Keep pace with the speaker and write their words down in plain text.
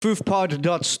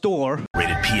Foofpod.store.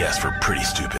 Rated PS for pretty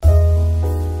stupid.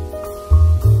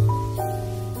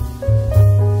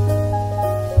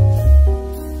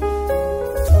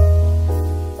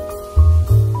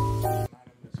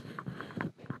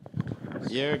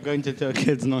 You're going to tell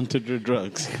kids not to do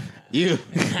drugs. You.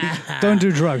 Don't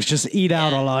do drugs. Just eat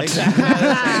out a lot. Food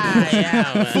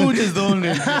is the only.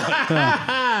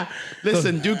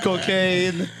 Listen, do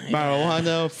cocaine,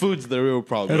 marijuana. Food's the real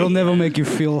problem. It'll never make you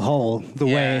feel whole the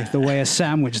way a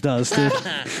sandwich does, dude.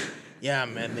 Yeah,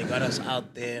 man, they got us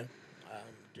out there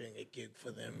doing a gig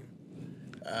for them.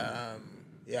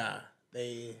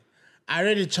 I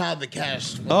already charged the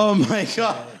cash. Oh my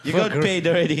god, you got paid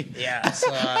already. Yeah, so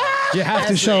You have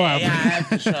to show up. Yeah, I have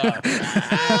to show up.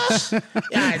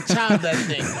 I charged that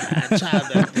thing.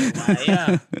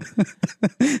 Yeah.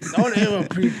 Don't ever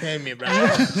prepay me, bro.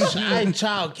 I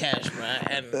child cash, bro.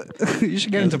 And You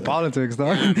should get into politics,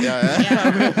 dog. yeah,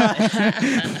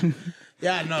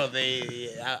 no,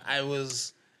 I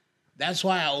was. That's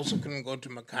why I also couldn't go to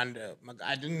Makanda.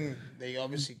 They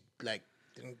obviously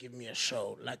didn't give me a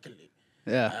show. Luckily.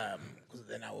 Yeah. Because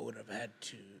then I would have had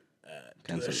to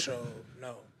do a show.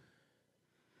 No.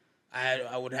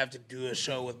 I would have to do a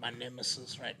show with my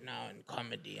nemesis right now in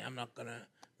comedy. I'm not gonna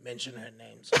mention her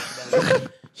name, so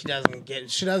she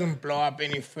doesn't blow up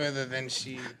any further than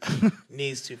she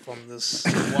needs to from this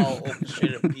well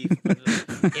orchestrated beef. But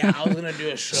I was gonna do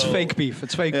a show. It's fake beef.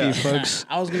 It's fake beef, folks.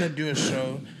 I was gonna do a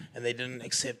show and they didn't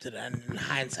accept it, and in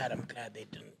hindsight I'm glad they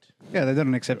didn't. Yeah, they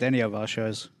didn't accept any of our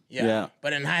shows. Yeah.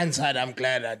 But in hindsight, I'm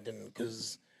glad I didn't,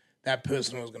 because that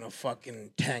person was going to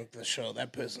fucking tank the show.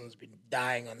 That person's been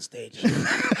dying on stage.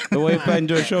 But what you plan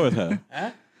to do a show with her?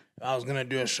 Huh? I was going to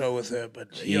do a show with her,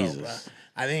 but Jesus. bro,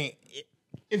 I think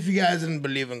if you guys didn't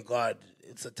believe in God,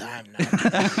 it's a time now.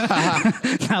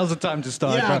 Now's the time to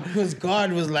start, Yeah, bro. because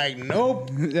God was like, nope.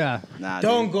 Yeah. Nah,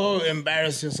 Don't go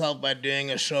embarrass yourself by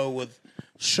doing a show with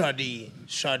shoddy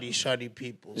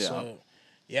people. Yeah. So,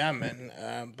 yeah, man.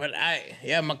 But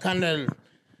Makanda...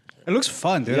 It looks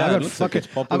fun, dude. Yeah, I it got looks like it's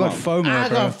popping FOMO, I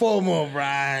bro. got FOMO,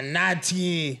 bro.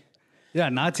 Nati Yeah,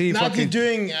 Nati Nati fucking...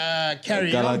 doing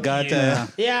karaoke.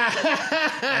 Galagata. Yeah.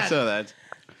 I saw that.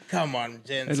 Come on,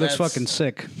 gents. It looks That's- fucking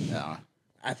sick. Yeah.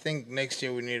 I think next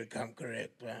year we need to come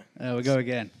correct, bro. There we go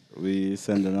again. We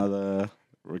send another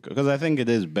because I think it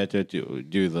is better to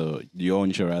do your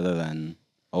own show rather than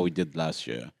what we did last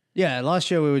year. Yeah, last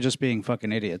year we were just being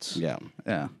fucking idiots. Yeah.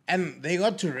 Yeah. And they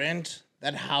got to rent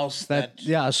that house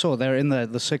Yeah, I saw. They're in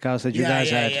the sick house that you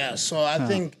guys had. Yeah. So I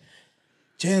think,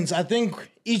 gents,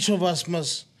 each of us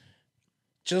must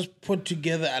just put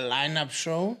together a lineup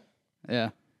show. Yeah.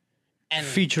 And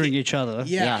Featuring each other.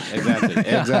 Yeah.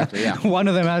 Exactly. Yeah. One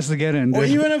of them has to get in. Or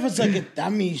dude. even if it's like a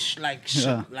dummy, say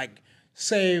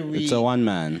It's a one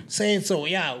man. Say it's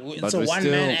it's But a we one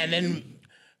still- man, and then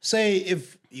say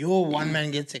if your one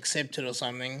man gets accepted or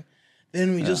something,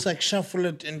 then we just shuffle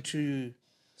it into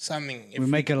something. If We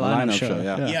make a lineup show.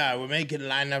 yeah, we make it a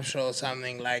lineup show or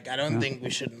something. I don't think we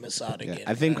should miss out again.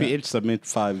 I think we each submit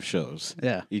 5 shows.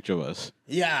 Yeah. Each of us.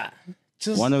 Yeah,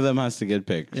 just One of them has to get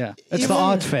picked. Yeah. It's the Even-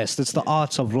 art fest. It's the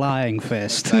arts of lying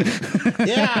fest.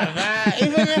 yeah. Man,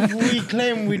 even if we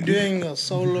claim we're doing a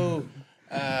solo.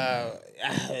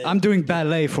 I'm doing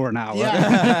ballet for an hour.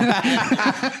 Yeah.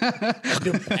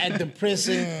 At the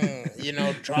pressing,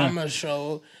 drama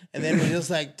show, and then we're just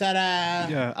like, ta-da.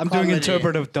 Yeah, I'm comedy. doing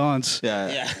interpretive dance.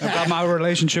 Yeah. About my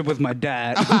relationship with my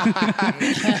dad.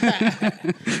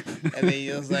 And then he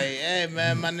was like, hey,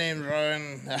 man, my name's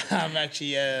Rowan. I'm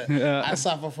actually, I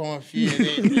suffer from a few.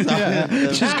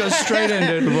 Just go straight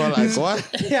into it. People are like, what?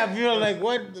 Yeah, people are like,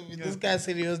 what? This guy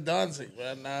said he was dancing,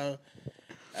 but now.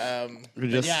 I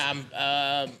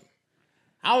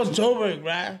was Joburg,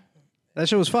 bro. That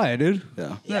shit was fire, dude.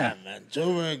 Yeah, man.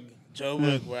 Joburg,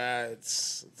 bro.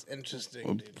 It's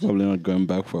interesting, dude. Probably not going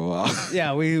back for a while.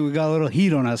 Yeah, we got a little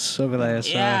heat on us over there. So.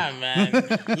 Yeah,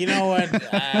 man. You know what?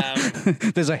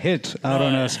 There's a hit out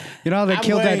on us. You know how they I'm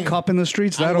killed that going- cop in the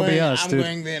streets? That'll be us, I'm dude.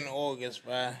 going there in August,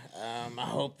 bro. I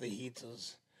hope the heat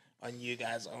is on you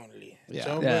guys only. Yeah.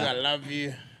 Joburg, Yeah. I love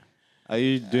you. Are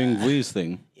you doing V's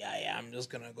thing? Yeah. I'm just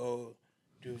gonna go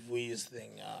do Vui's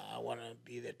thing. I wanna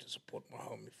be there to support my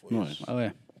homie for No. his Oh,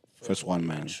 yeah. First one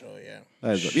man. show.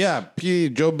 Yeah.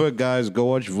 Joburg guys, go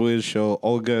watch Vui's show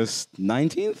August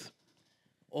 19th.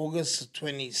 August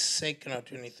 22nd or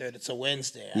 23rd. It's a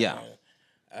Wednesday. Yeah.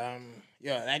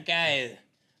 That guy,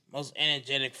 most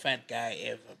energetic fat guy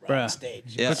ever, bro, Bruh. on stage.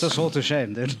 Yeah. Puts us all to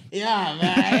shame, dude. Yeah,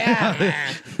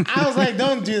 man. I was like,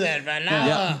 don't do that, man.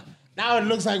 Now, Now it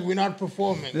looks like we're not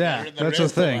performing. Yeah, the that's the rest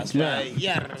of thing. us, Yeah. right?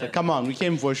 Yeah. Come on, we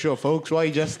came for a show, folks. Why are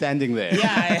you just standing there?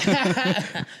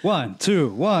 Yeah. 1, 2,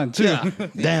 1, 2. Yeah.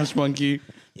 Dance monkey.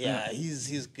 Yeah,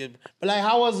 he's good. But like,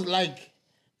 how was like?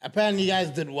 Apparently, you guys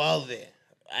did well there,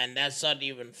 and that's not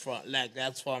even from like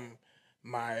that's from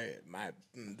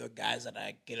the guys that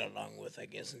I get along with. I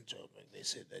guess in Joburg, they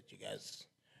said that you guys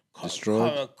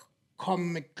Destroyed?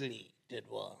 comically did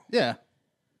well. Yeah.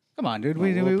 Come on, dude.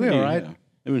 We're We pretty, all right. yeah.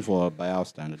 Even for by our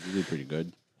standards, we did pretty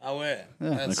good. Oh, yeah.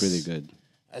 Like really good.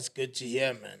 That's good to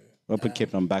hear, man. We put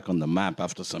Cape Town back on the map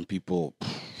after some people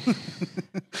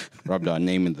rubbed our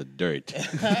name in the dirt.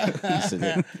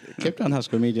 Said, Cape Town has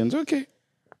comedians. Okay.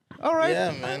 All right.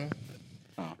 Yeah, man.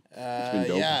 been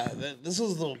dope. This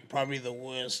is probably the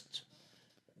worst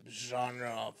genre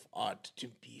of art to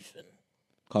beef in.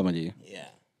 Comedy. Yeah.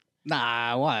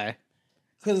 Nah, why?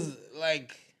 Because,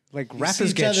 like... Like, you rappers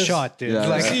see get each other's- shot, dude. Yeah.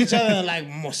 Like, see each other,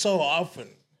 like, so often.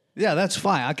 yeah, that's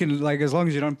fine. I can, like, as long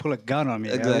as you don't pull a gun on me.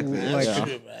 Exactly. That's Like,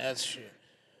 true, bro. That's true.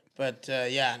 But,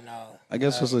 yeah, no. I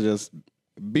guess also just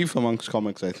beef amongst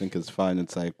comics, I think, is fine.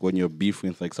 It's like when you're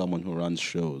beefing with like someone who runs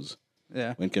shows,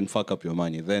 yeah. when it can fuck up your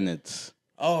money, then it's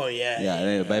Oh, yeah.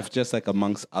 yeah. But if just like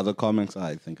amongst other comics,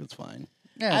 I think it's fine.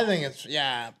 Yeah. I think it's,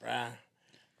 yeah, bruh.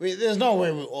 There's no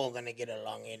way we're all going to get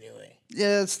along anyway.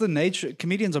 Yeah, it's the nature.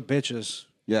 Comedians are bitches.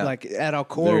 Yeah. Like, at our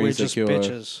core, Very we're just insecure.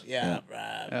 bitches. Yeah,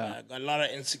 bruh. Got a lot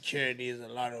of insecurities, a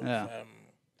lot of, Yeah. yeah.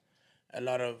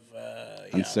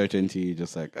 Uncertainty,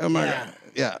 just like oh my Yeah. god,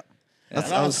 yeah. A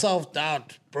lot of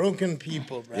self-doubt. Broken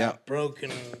people, bruh. Yeah.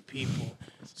 Broken people.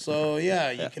 So,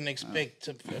 yeah, you can expect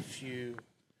a few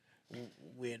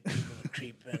weird people to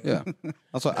creep in. Yeah.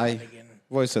 Also, and again.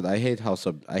 I've always said I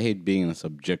hate being a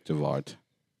subjective art.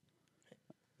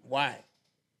 Why?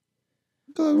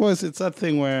 Because it's that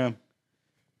thing where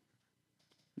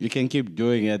you can keep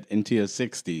doing it into your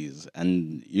 60s,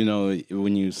 and you know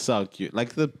when you suck, you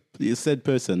like the said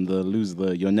person,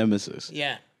 your nemesis.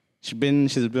 Yeah. She's been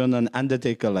on an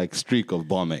Undertaker like streak of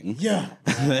bombing. Yeah.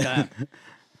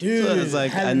 Dude, So it's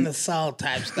like- Hell in and- the Cell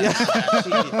type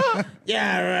stuff.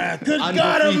 Yeah, good God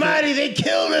Undefeated. Almighty, they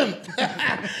killed him.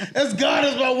 As God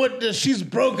is my witness, she's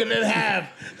broken in half.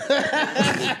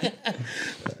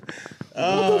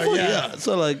 Oh, yeah.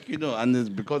 So like and it's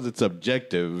because it's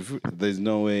subjective. There's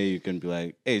no way you can be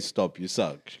like, "Hey, stop, you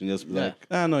suck." You can just be like,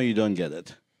 "Ah, no, you don't get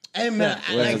it." Hey, man,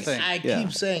 whereas- I Yeah.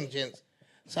 keep saying, gents,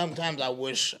 sometimes I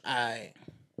wish I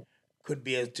could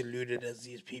be as deluded as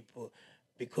these people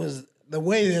because the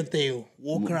way that they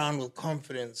walk around with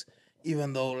confidence,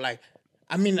 even though, like,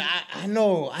 I mean, I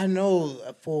know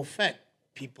for a fact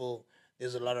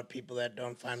there's a lot of people that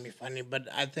don't find me funny, but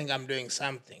I think I'm doing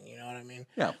something, you know what I mean?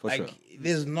 Yeah, for like, sure.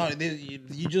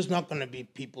 You're just not going to be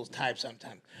people's type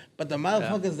sometimes. But the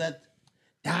motherfuckers that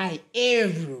die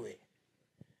everywhere,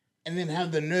 and then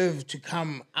have the nerve to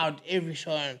come out every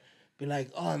show and be like,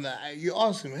 "Oh, you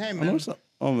awesome, hey And man." also,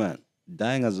 oh man,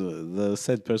 the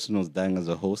said person was dying as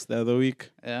a host the other week.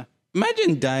 Yeah.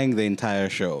 Imagine dying the entire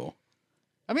show.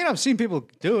 I mean, I've seen people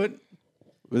do it.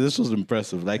 But this was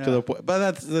impressive, like to the point. But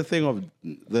that's the thing of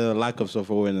the lack of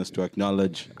self-awareness to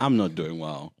acknowledge I'm not doing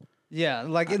well. Yeah,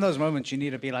 like in those moments, you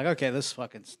need to be like, okay, this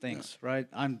fucking stinks, right?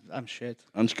 I'm shit.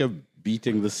 And she kept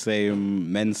beating the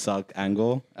same men suck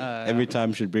angle every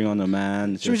time she'd bring on a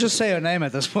man. Should we just say her name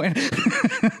at this point?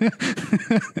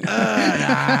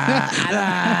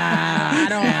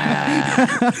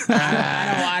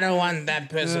 I don't want that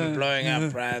person blowing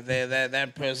up, right?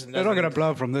 That person. They're not gonna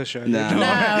blow up from this show. Nah.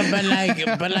 No,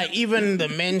 but like even the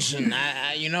mention,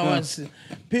 you know what?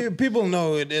 People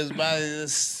know it is, but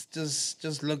it's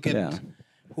just look at Yeah.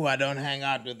 who I don't hang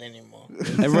out with anymore.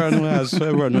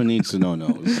 everyone who needs to know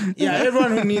knows. Yeah,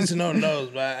 everyone who needs to know knows,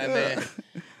 but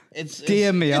it's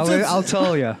DM me. I'll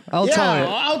tell you. I'll tell you.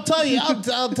 I'll tell you. I'll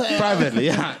tell you Privately,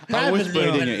 yeah. I whisper it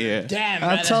in but your ear. Damn,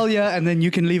 I'll man. tell you, and then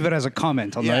you can leave it as a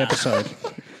comment on the Yeah. episode,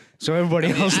 so everybody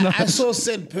else knows. I saw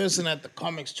said person at the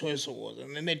Comics Choice Awards,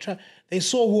 and then they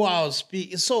saw who I was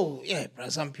speaking. So yeah, bro,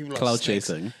 some people are Cloud snakes.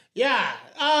 chasing. Yeah.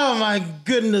 Oh my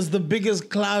goodness, the biggest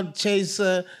cloud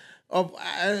chaser of.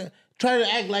 Try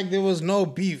to act like there was no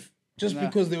beef just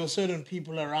because there were certain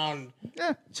people around.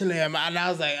 Yeah. Chilling, and I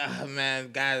was like, oh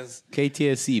man, guys,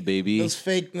 KTSC, baby. this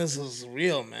fakeness is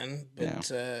real, man.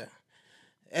 But hey,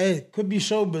 it could be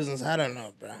show business. I don't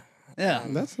know, bro. Yeah,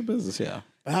 That's the business, yeah.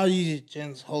 But how are you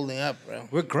gents holding up, bro?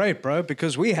 we're great, bro,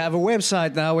 because we have a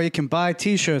website now where you can buy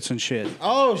T-shirts and shit.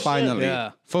 Oh, shit. Finally.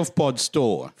 Yeah. Fifth Pod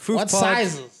Store. Food What pod-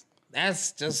 sizes?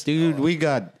 That's just Dude, we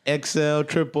got XL,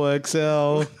 triple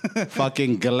XL,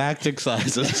 fucking galactic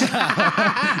sizes.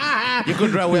 You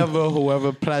could grab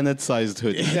whoever planet-sized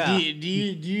hoodie. Yeah. Do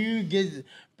you get,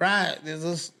 Bruh,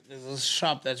 there's this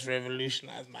shop that's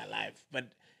revolutionized my life, but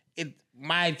it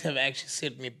might have actually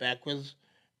set me backwards.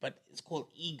 But it's called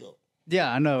Eagle.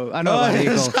 Yeah, I know about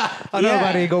Eagle. I know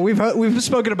about Eagle. We've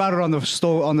spoken about it on the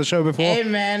show before. Hey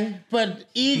man, but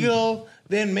Eagle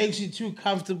then makes you too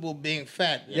comfortable being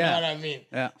fat. You know what I mean?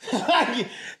 Yeah. Like,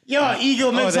 yo,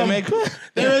 Eagle makes they make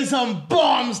some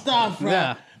bomb stuff, right?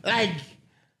 Yeah. Like,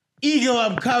 Eagle,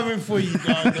 I'm coming for you,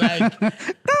 dog. Like,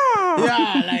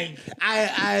 yeah, like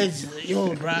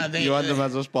yo, bro. You want them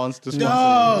as a response to sponsor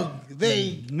dog,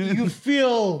 you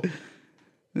feel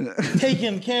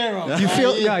taken care of. You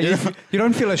feel, you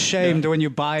don't feel ashamed when you're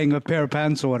buying a pair of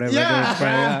pants or whatever.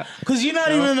 Yeah, because you're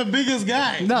not even the biggest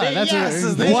guy. No, that's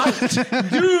what,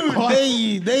 dude. What?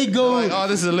 They go. Like, oh,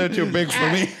 this is a little too big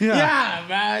for me. Yeah,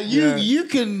 man. You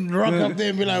can rock up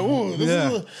there and be like, "Whoa, this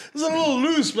is a little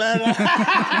loose, man."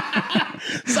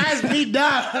 Size me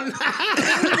down.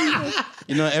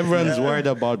 You know, everyone's worried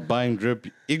about buying drip.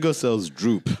 Ego sells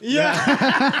droop. Yeah.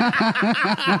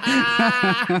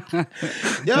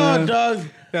 Yo, dog.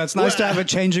 Yeah, it's nice to have a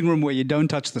changing room where you don't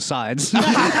touch the sides.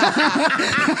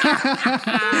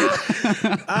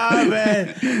 Ah,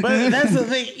 man. But that's the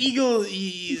thing.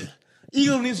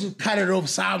 Eagle needs to cut it off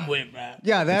somewhere, man.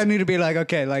 Yeah, they need to be like,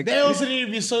 okay, like... They also need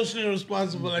to be socially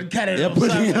responsible and cut it off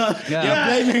somewhere. You're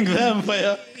blaming them for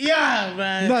your... Yeah,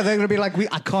 man. No, they're going to be like,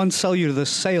 I can't sell you the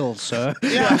sale, sir.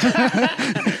 Yeah.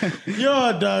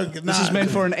 Yo, dog. This is meant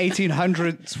for an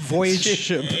 1800s voyage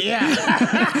ship. Yeah.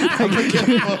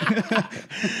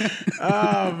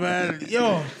 Oh, man.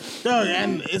 Yo, dog,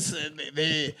 and it's...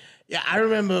 I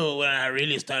remember when I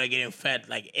really started getting fat,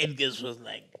 like, Edgar's was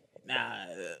like, nah...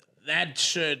 that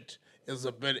shirt is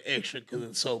a bit extra because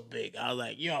it's so big. I was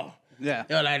like, yo. Yeah.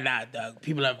 Yo, like, nah, dog.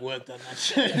 People have worked on that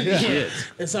shirt. Yeah.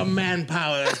 There's some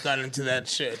manpower that's gone into that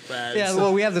shirt, bro. Yeah,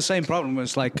 well, we have the same problem.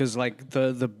 It's like, because, like,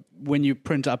 the when you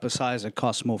print up a size, it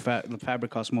costs more. The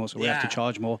fabric costs more, so we have to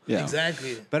charge more. Yeah.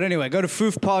 Exactly. But anyway, go to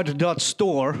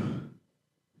foofpod.store.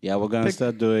 Yeah, we're going to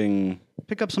start doing...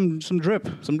 Pick up some drip.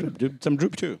 Some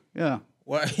droop too. Yeah.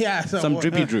 What? Yeah. Some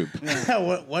drippy droop. Yeah.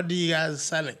 What do you guys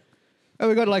selling? Oh,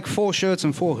 we got like 4 shirts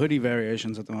and 4 hoodie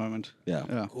variations at the moment.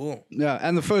 Yeah. Cool. Yeah,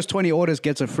 and the first 20 orders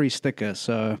gets a free sticker,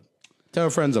 so...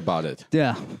 Tell friends about it.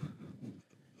 Yeah.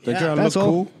 They Yeah, look that's all.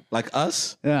 cool, like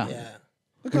us. Yeah. Yeah.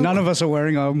 None of us are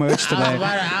wearing our merch today.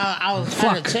 I was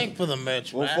trying to check for the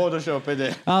merch, We'll man. Photoshop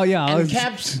it. Oh, yeah. And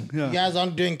caps? Yeah. You guys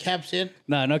aren't doing caps yet?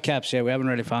 No caps yet. We haven't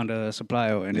really found a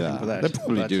supplier or anything for that. They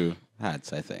probably but do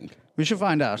hats, I think. We should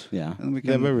find out. Yeah. And we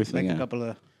They have can everything, make a yeah. couple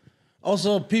of...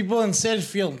 Also, people in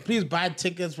Sedgefield, please buy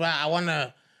tickets. I want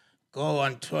to go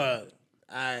on tour.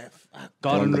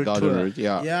 Garden Route tour.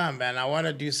 Yeah. Yeah, man. I want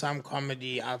to do some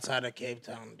comedy outside of Cape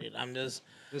Town, dude. I'm just...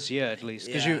 This year, at least.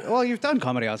 Because Yeah. you've done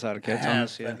comedy outside of Cape Town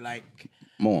this year. But, like...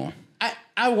 More.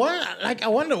 I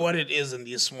wonder what it is in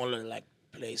these smaller, like,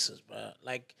 places, bro.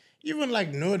 Like, even,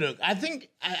 like, Noordhoek. I think...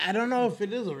 I don't know if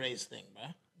it is a race thing, bro.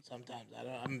 Sometimes.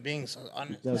 I'm being so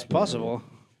honest. It's possible.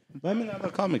 I mean, other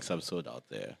comics have sold out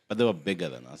there, but they were bigger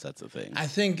than us. That's the thing. I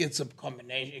think it's a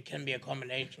combination. It can be a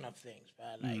combination of things,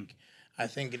 but like, I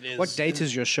think it is. What date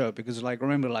is your show? Because, like,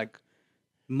 remember, like,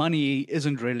 money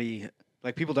isn't really...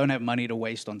 Like, people don't have money to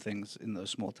waste on things in those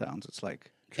small towns. It's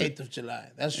like... 8th of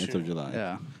July. That's true. 8th of July.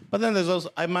 Yeah. But then there's also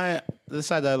the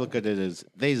side I look at it is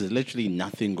there's literally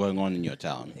nothing going on in your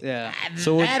town. Yeah.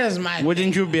 So that is my.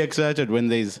 Wouldn't you be excited when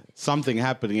there's something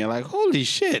happening? You're like, holy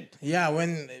shit! Yeah,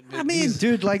 when I mean,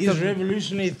 dude, like these the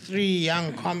revolutionary 3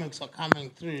 young comics are coming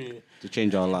through To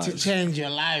change our lives. to change your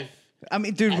life I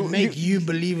mean, dude, and make you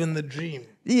believe in the dream.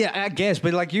 yeah, I guess,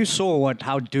 but like you saw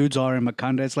how dudes are in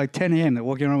Makanda. It's like 10 a.m. They're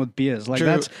walking around with beers. Like True,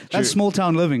 that's true. small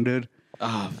town living, dude.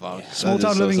 Ah, fuck. Small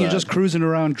town living, you're just cruising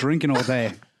around drinking all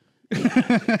day. So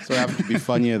you have to be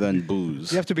funnier than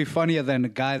booze. You have to be funnier than a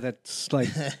guy that's like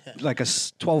a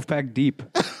 12-pack deep.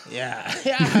 Yeah,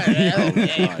 yeah,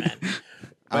 man.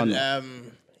 But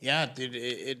yeah,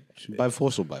 dude, By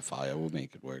force or by fire, we'll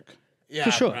make it work. yeah,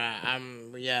 For sure.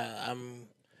 bruh,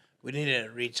 we need to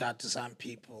reach out to some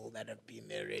people that have been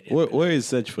there already. Where is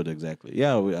Sedgefoot exactly?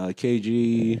 Yeah,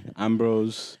 KG,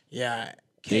 Ambrose, Yeah.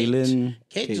 Galen.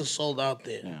 Kate just sold out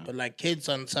there. Yeah. But like Kate's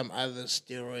on some other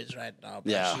steroids right now.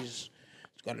 But Yeah. she's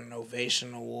got an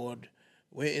Ovation Award.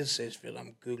 Where is Sedgefield?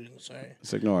 I'm Googling, sorry.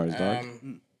 Let's ignore it, dog.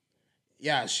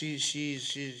 Yeah, she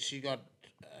got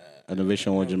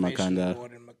Innovation Award in Ovation Makanda.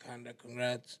 Award in Makanda.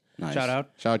 Congrats. Nice. Shout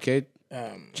out. Shout out, Kate.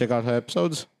 Check out her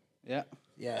episodes. Yeah.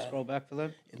 Yeah. Scroll back for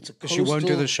that. It's a Because she won't do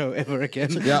coastal- the show ever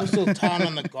again. It's a coastal town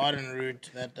on the Garden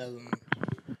Route that doesn't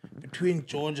between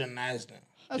George and Neisner.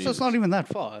 So it's not even that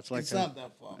far. It's like It's not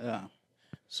that far. yeah.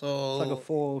 So It's like a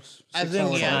 4-6 I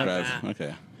think hour yeah, drive. Drive.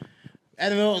 Okay.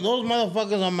 And those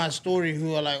motherfuckers on my story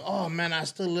who are like, oh man, I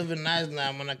still live in nice now.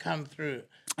 I'm gonna come through.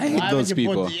 I hate Why those would you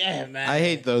put people. man. I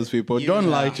hate those people. You Don't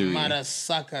lie to me. Mother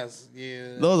suckers.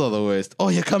 You. Those are the worst. Oh,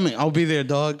 you're coming. I'll be there,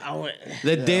 dog.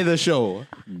 The day of the show,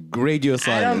 radio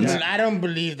silence. I don't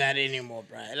believe that anymore,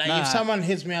 bro. Like Nah. if someone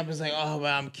hits me up and is like, "Oh,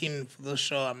 well, I'm keen for the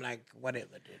show," I'm like,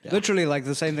 "Whatever, dude." Literally, like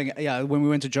the same thing. Yeah, when we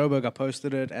went to Joburg, I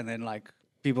posted it, and then like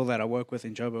people that I work with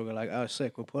in Joburg are like, "Oh,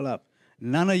 sick, we'll pull up."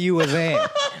 None of you were there.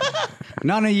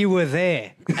 None of you were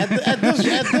there. At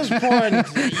this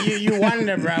point, you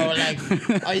wonder, bro. Like,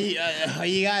 are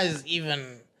you guys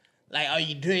even like? Are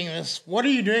you doing this? What are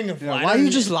you doing it for? Yeah, why are you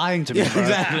just lying to me? Bro?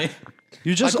 Exactly.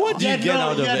 You just Like, what do you get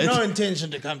out of you it? had no intention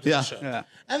to come to Yeah. the show, Yeah.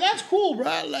 and that's cool,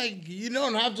 bro. Like, you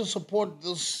don't have to support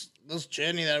this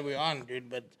journey that we're on, dude.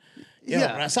 But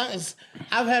Yeah. bro,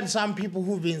 I've had some people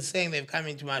who've been saying they've come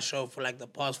into my show for like the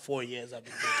past 4 years. I've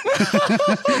been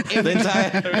every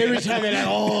time they're like,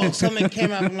 "Oh, something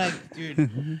came up," I'm like,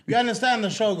 "Dude, you understand the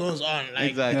show goes on."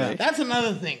 Like, Exactly. that's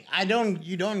another thing.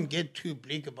 You don't get too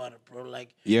bleak about it, bro. Like,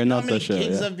 You're not how many the show,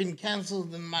 gigs yeah. have been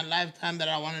cancelled in my lifetime that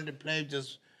I wanted to play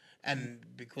and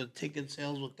because ticket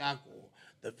sales were kaku.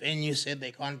 The venue said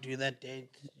they can't do that date.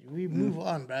 We move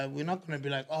on, bro. We're not gonna be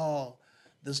like, "Oh,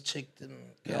 this chick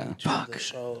didn't come to the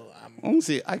show."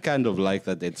 Honestly, I kind of like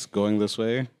that it's going this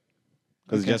way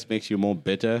because it just makes you more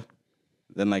bitter.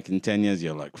 Then, like in 10 years,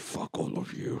 you're like, "Fuck all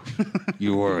of you,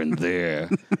 you weren't there."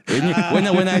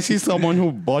 When I see someone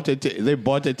who bought they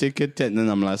bought a ticket, and then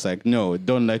I'm like, "No,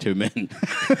 don't let him in."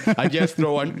 I just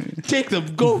throw one, take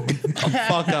them, go,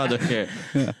 fuck out of here.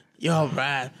 Yo,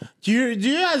 bro, do you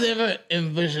guys ever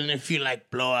envision if you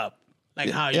like blow up, like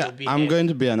how Yeah, you'll be? I'm going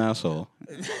to be an asshole.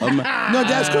 No,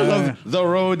 that's because of the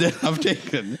road that I've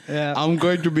taken. Yeah. I'm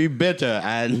going to be bitter,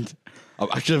 and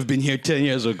I should have been here 10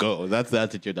 years ago. That's the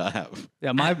attitude I have.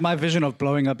 Yeah, my vision of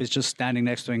blowing up is just standing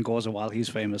next to Ngoza while he's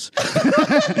famous.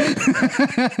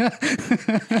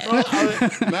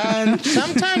 Man,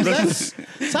 Sometimes that's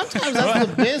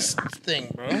the best thing,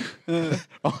 bro.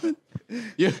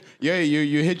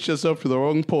 you hitched yourself to the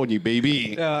wrong pony,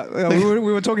 baby. We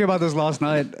were talking about this last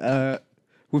night.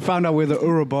 We found out we're the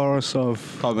Ouroboros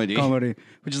of Comedy.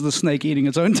 which is the snake eating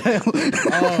its own tail.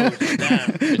 Oh,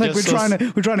 damn. Like we're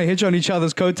trying to hitch on each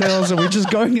other's coattails, and we're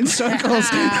just going in circles.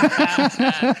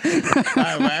 Imagine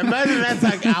that's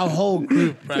like our whole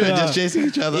group, bro. They're just chasing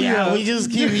each other. Yeah,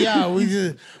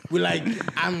 we like,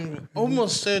 I'm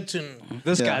almost certain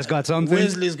This guy's got something.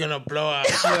 Wesley's gonna blow up.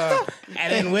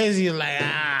 And then Wesley's like,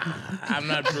 I'm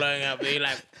not blowing up. And you're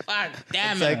like, fuck,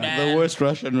 damn It's it, like man. the worst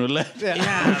Russian roulette.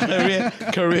 Yeah.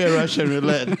 Career Russian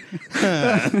roulette.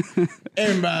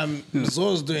 And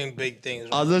Zo's doing big things.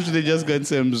 I was literally just going to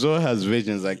say, Mzo has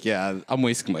visions like, yeah, I'm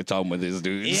wasting my time with these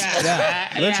dudes. Yeah,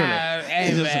 literally.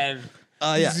 Hey, man.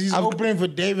 Yeah. He's opening for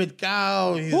David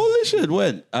Cow. Holy shit,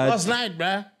 when? Last night,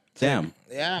 bruh. Damn.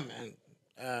 Yeah, man.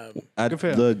 At for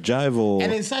him. the Jive.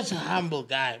 And he's such a humble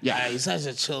guy. Yeah. Yeah. He's such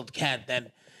a chilled cat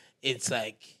that it's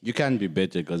like, You can't be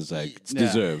bitter because like it's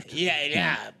deserved.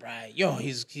 yeah, bruh. Yo,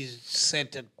 his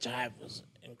set at Jive was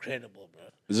incredible, bro.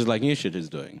 This is like new shit he's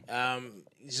doing.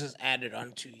 He's just added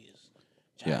on 2 years.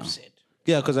 Jive Yeah. set.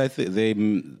 Yeah, because I think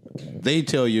they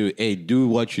tell you, hey, do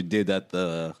what you did at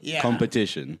the Yeah.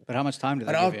 competition. But how much time did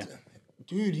But they give you?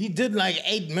 dude, he did like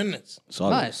 8 minutes.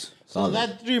 Solid. Nice. So Solid.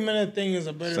 that 3-minute thing is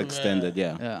a bit It's of extended,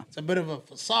 yeah. Yeah. It's a bit of a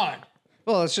facade.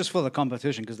 Well, it's just for the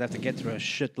competition because they have to get through a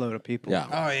shitload of people. Yeah.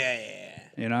 Oh yeah.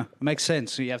 You know, it makes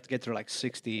sense. So you have to get through like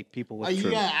 60 people with Oh,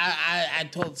 yeah. I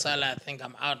told Salah I think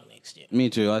I'm out next year. Me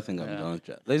too. I think I'm done with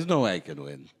that. There's no way I can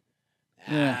win.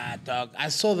 Yeah. Dog. I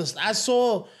saw this.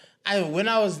 When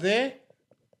I was there,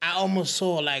 I almost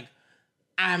saw like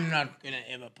I'm not gonna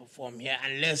ever perform here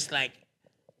unless like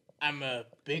I'm a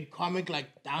big comic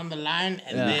like down the line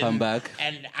and then Come back.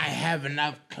 and I have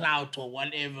enough clout or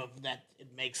whatever that it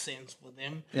makes sense for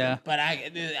them. Yeah. But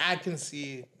I can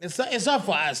see it's not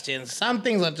for us, Jens. Some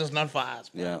things are just not for us.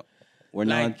 Bro. Yeah. We're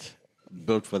Like- not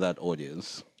built for that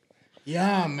audience.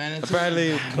 Yeah, man. It's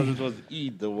Apparently, because it was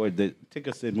Eid, the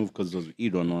tickets didn't move because it was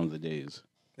Eid on one of the days.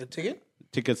 the ticket.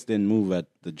 Tickets didn't move at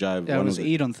the Jive. Yeah, it one was of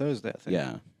the, Eid on Thursday, I think.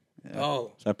 Yeah.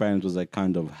 Oh, So apparently it was like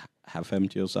kind of half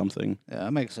empty or something. Yeah,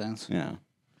 that makes sense. Yeah.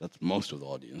 That's most of the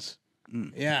audience.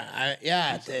 yeah,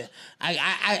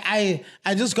 I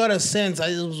just got a sense.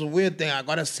 It was a weird thing. I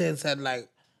got a sense that like,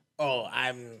 Well,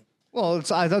 I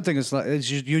don't think it's like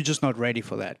you're just not ready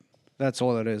for that. That's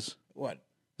all it is. what?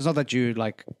 It's not that you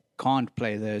like can't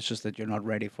play there. It's just that you're not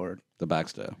ready for it. The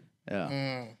Baxter.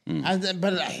 Yeah.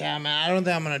 But yeah, man, I don't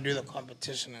think I'm gonna do the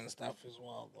competition and stuff as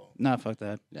well, though. No, fuck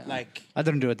that. Like, I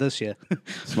didn't do it this year.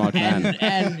 Smart man.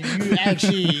 and you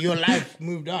actually, your life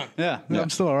moved on. yeah, I'm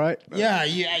still all right. Yeah,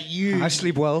 you. I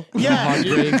sleep well. Yeah,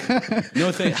 dude.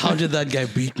 No thing. How did that guy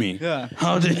beat me? Yeah.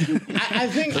 How did? I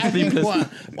think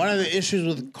one of the issues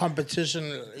with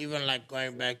competition, even like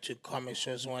going back to comic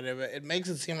shows and whatever, it makes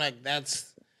it seem like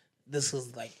this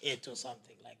is like it or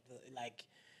something. Like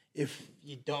if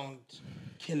you don't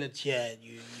kill it here,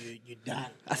 you're done.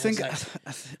 I think Like,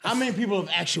 how many people have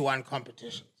actually won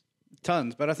competitions?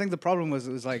 tons, but I think the problem was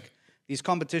like these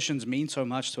competitions mean so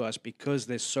much to us because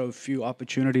there's so few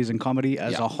opportunities in comedy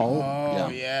as a whole. Oh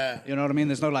yeah. You know what I mean?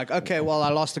 There's no like, okay, well, I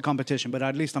lost the competition, but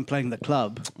at least I'm playing the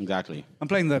club. Exactly. I'm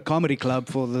playing the comedy club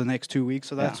for the next 2 weeks,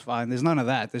 so that's fine. There's none of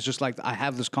that. There's just like, I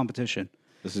have this competition.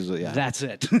 This is That's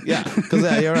it. Yeah,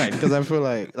 because you're right. Because I feel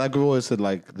like we always said,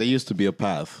 like there used to be a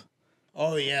path,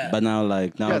 Oh yeah. but now Yeah,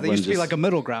 there everyone's used to be just- like a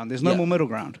middle ground. There's no Yeah. more middle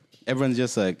ground. everyone's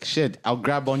just like, shit, I'll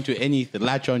grab onto anything,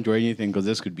 latch onto anything because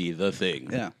this could be the thing.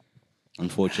 Yeah.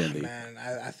 Unfortunately. Man,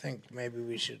 I think maybe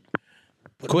we should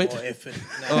put Quit? more effort.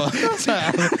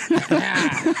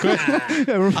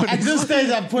 Everybody- At this stage,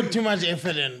 I put too much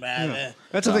effort in, man.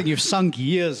 That's the thing. You've sunk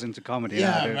years into comedy. now,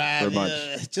 Yeah, dude. man. Very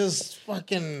much. Just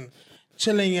fucking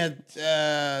chilling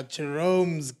at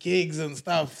Jerome's gigs and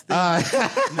stuff. Man,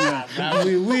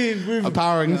 we've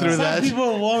Powering through some that.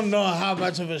 people won't know how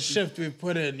much of a shift we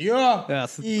put in.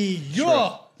 Yes.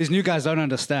 These new guys don't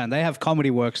understand. They have comedy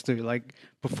works to like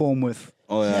perform with.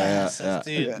 Oh, Yes, yeah.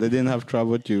 dude. They didn't have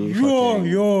trouble to.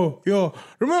 Yo.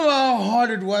 Remember how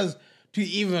hard it was to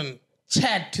even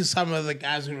chat to some of the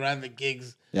guys who ran the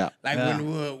gigs? Yeah. Like Yeah.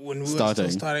 when we were Starting.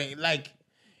 still starting. Like,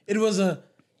 it was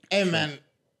hey man,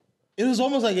 it was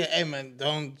almost like hey man,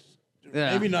 don't,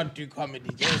 Yeah. maybe not do comedy.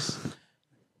 Just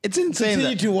It's insane.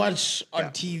 continue That, to watch on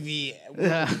TV.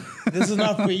 Yeah. This is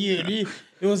not for you.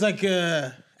 It was like,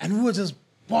 and we were just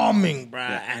bombing,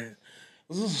 bruh. And it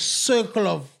was a circle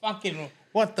of fucking,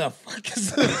 what the fuck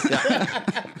is this?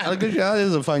 that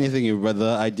is a funny thing, but the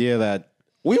idea that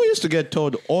we used to get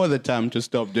told all the time to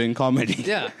stop doing comedy.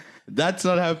 Yeah. That's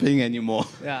not happening anymore.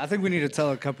 Yeah, I think we need to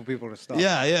tell a couple people to stop.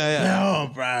 Yeah.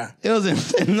 No, bruh. It was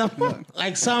insane.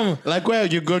 Like some, Like where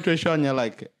you go to a show and you're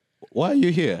like, why are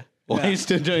you here? Why are you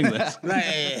still doing this?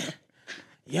 like,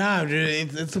 yeah,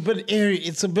 dude, it's a bit airy.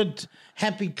 It's a bit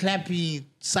happy, clappy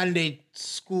Sunday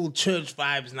school church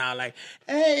vibes now. Like,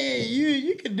 hey,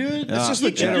 you can do it. It's just You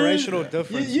the can do it. generational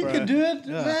difference, You bro. can do it,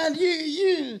 Yeah. man.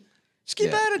 You. Just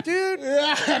keep at it, dude.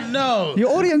 No.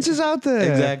 Your audience is out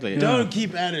there. Exactly. Don't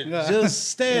keep at it. Just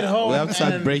stay at home. We have to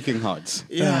start and- breaking hearts.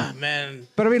 Yeah, man.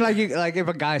 But I mean, like if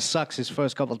a guy sucks his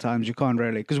first couple times, you can't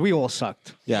really, because we all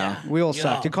sucked. Yeah. We all Yeah.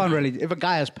 sucked. You can't really. If a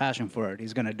guy has passion for it,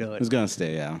 he's gonna do it. It's going to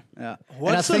stay, yeah. Yeah.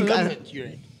 What's and I the think limit, you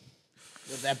reckon?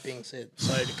 With that being said,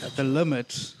 sorry to cut the you.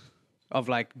 limit of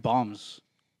like bombs.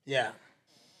 Yeah.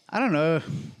 I don't know,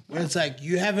 When it's like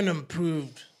you haven't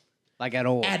improved like at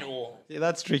all. at all. Yeah,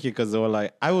 that's tricky because they were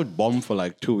like, I would bomb for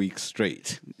like 2 weeks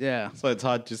straight. Yeah. So it's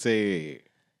hard to say,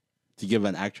 to give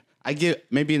an action. I give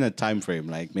maybe in a time frame,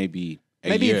 like maybe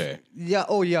a year. Yeah.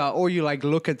 Oh, yeah. Or you like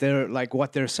look at their like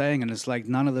what they're saying, and it's like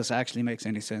none of this actually makes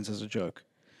any sense as a joke.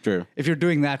 True. If you're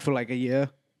doing that for like a year,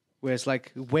 where it's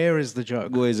like, where is the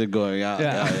joke? Where is it going?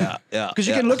 Yeah. Because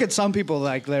you can look at some people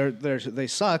like they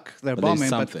suck, they're But there's bombing, but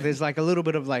something. there's like a little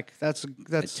bit of like that's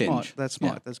tinge. smart, that's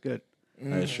smart, Yeah. that's good.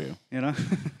 That's true. You know?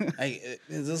 Like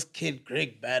there's this kid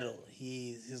Greg Battle.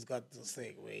 He's got this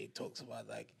thing where he talks about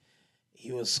like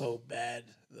he was so bad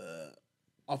the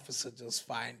officer just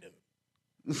fined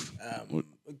him,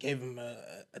 gave him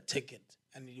a ticket,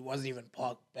 and he wasn't even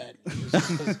parked bad.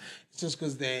 It's just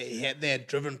because they had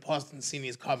driven past and seen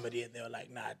his comedy, and they were like,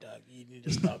 "Nah, dog, you need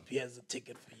to stop. Here's a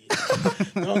ticket for you.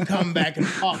 Don't come back and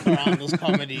park around this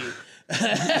comedy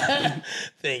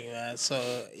thing, man."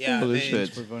 So yeah, Holy they-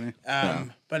 shit. Pretty funny.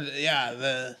 But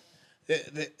yeah,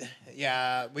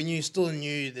 yeah, when you still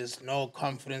new, there's no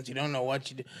confidence. You don't know what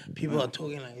you do. People are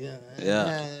talking like,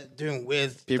 doing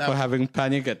weird People stuff. having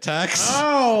panic attacks.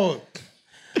 Oh,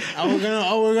 we're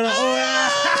gonna.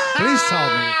 Please tell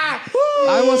me.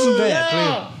 I wasn't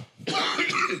there.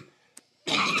 Please.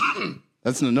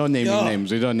 That's no naming Yo.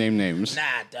 names. We don't name names. Nah,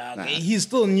 dog. He's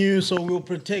still new, so we'll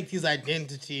protect his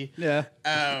identity. Yeah.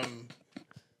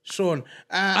 Sean. Leave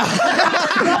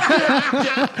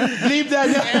that.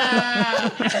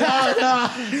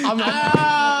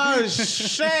 Oh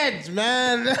shit,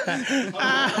 man!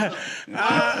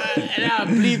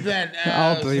 Bleep that.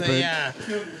 I'll bleep it. Yeah.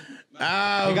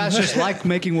 You guys just like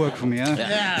making work for me, huh?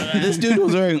 Yeah, man. This dude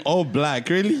was wearing all black.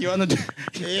 Really? You wanna do?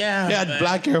 Yeah, He had man.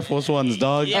 black Air Force Ones,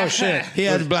 dog. Yeah. Oh shit. He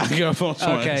had black Air Force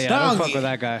Ones. Okay, yeah, Dog, don't fuck with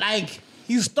that guy. Like,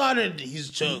 he started his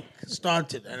joke,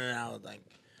 and then I was like,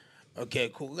 okay,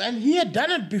 cool. And he had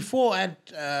done it before at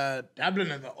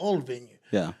Dublin at the old venue.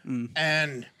 Yeah.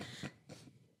 And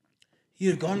he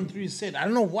had gone through his set. I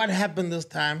don't know what happened this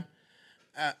time.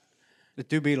 It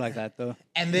do be like that though.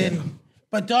 And then,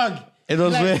 but dog, It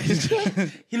was like,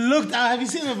 weird. he looked out. Have you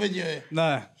seen the video?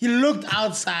 No. He looked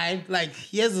outside, like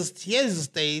here's the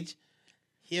stage,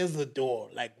 here's the door,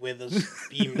 like where the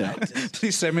beam light is.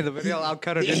 Please send me the video. I'll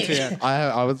cut it into here.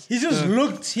 I was He just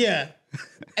looked here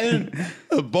and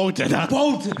then bolted up.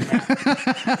 bolted.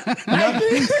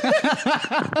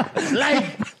 Like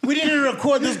we didn't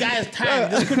record this guy's time.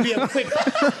 This could be a quick.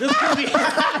 This could be.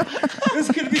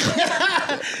 This could be.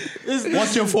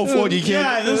 What's your 440, kid?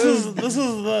 Yeah, this is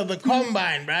the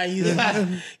combine, bro.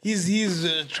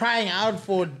 He's trying out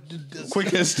for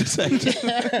Quickest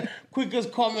second.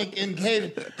 quickest comic in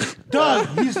case. Dog,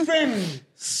 his friend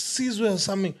sees where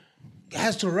something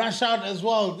has to rush out as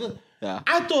well. Yeah.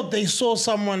 I thought they saw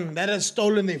someone that had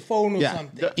stolen their phone or Yeah.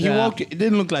 something. He walked. It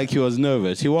didn't look like he was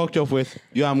nervous. He walked off with,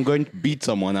 "Yeah, I'm going to beat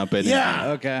someone up," and Yeah.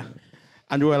 Okay.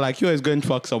 and we were like, "Yo, he's going to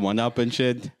fuck someone up and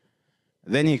shit."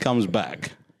 Then he comes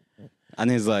back,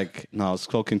 and he's like, "No, I was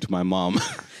talking to my mom."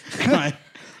 I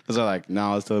was like,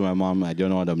 "No, I was telling my mom I don't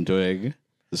know what I'm doing.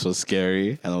 This was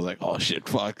scary," and I was like, "Oh shit,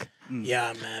 fuck."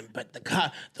 Yeah, man. But the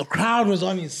crowd was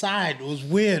on his side. It was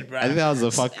weird, bro. I think that was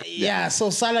the fuck. Yeah, so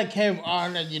Salah came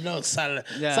on, and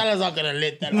Salah's not gonna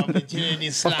let that opportunity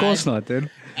slide. Of course not, dude.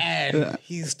 And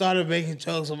he started making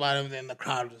jokes about him. Then the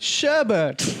crowd was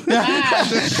Sherbert.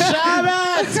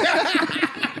 Shabbat!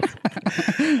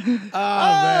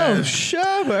 Oh,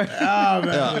 Sherbert. Oh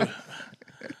man!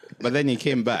 But then he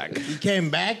came back. He came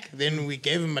back. Then we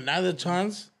gave him another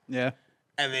chance, Yeah.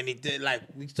 and then he did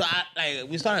we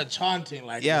started chanting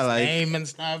his like- name and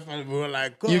stuff, and we were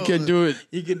like, You "Go, can do it.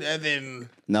 You can." And then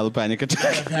Another panic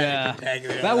attack. Yeah.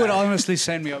 that That would honestly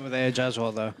send me over the edge as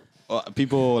well, though.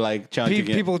 People like chanting. it.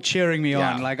 People cheering me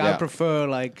Yeah, on. Like, I yeah. prefer,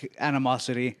 like,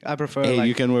 animosity. I prefer, Hey, like...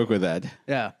 you can work with that.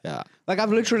 Yeah. Yeah. Like,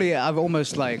 I've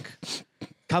almost, like,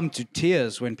 come to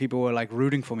tears when people were, like,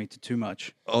 rooting for me too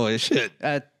much. Oh shit.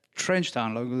 At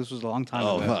Trenchtown, like, this was a long time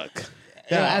Oh ago. fuck.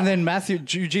 Yeah, and then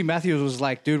Eugene Matthews was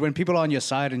like, dude, when people are on your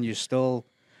side and you still...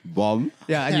 Bomb.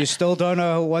 Yeah, and you still don't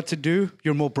know what to do,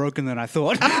 you're more broken than I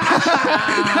thought. Oh,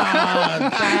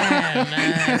 damn,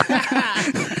 man.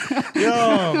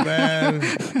 Yo, man.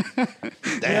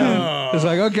 Damn. It's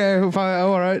like, okay, fine,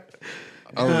 all right.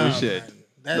 Oh shit.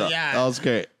 Yeah. That was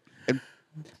great.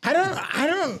 I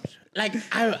don't like.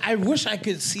 I wish I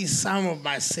could see some of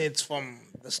my sets from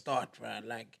the start, right?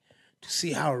 Like to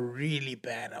see how really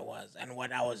bad I was and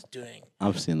what I was doing.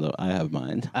 I've seen though. I have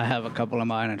mine. I have a couple of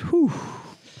mine, and whew,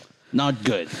 Not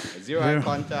good. Zero eye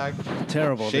contact.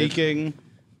 terrible. dude. Shaking.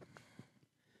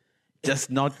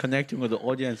 Just not connecting with the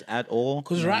audience at all.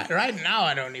 Cause right now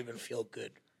I don't even feel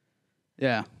good.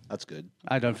 Yeah, That's good.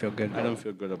 I don't feel good. I don't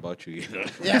feel good about you either.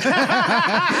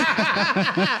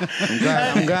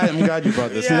 I'm glad you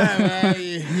brought this Yeah, man,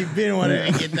 you've been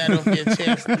wanting to get that off your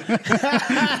chest.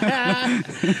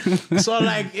 So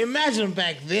like, imagine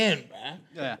back then, man.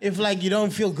 Yeah. If like you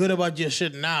don't feel good about your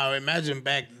shit now, imagine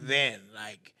back then,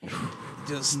 like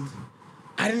just.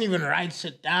 I didn't even write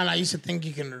shit down. I used to think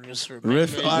you can just remember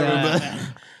Riff, it. I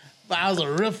remember. But I was a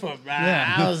riffer, bro.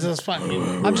 Yeah. I was just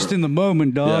fucking. I'm just in the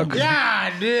moment, dog.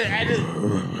 Yeah, dude. I just.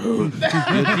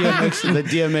 the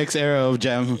DMX era of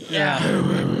jam.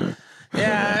 Yeah.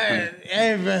 Yeah,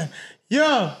 hey, man.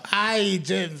 Yo,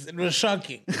 it was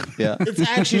shocking. Yeah. It's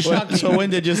actually shocking. So when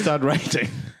did you start writing?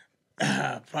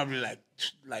 Probably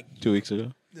like 2 weeks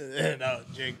ago. no,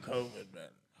 during COVID, man.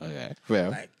 Okay. Fair.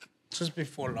 Like just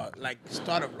before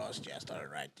start of last year, I started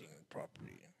writing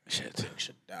properly. Putting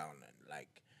shit down and like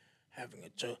having a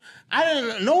joke. I don't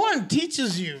know. No one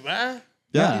teaches you, man.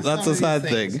 Yeah, Some that's of a sad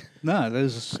these things. thing. No,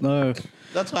 there's no.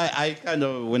 That's why I kind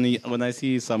of when I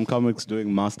see some comics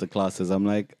doing master classes, I'm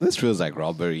like, this feels like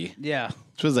robbery. Yeah.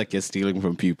 It feels like you're stealing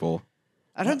from people.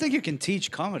 I don't think you can teach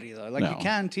comedy though. Like No. you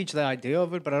can teach the idea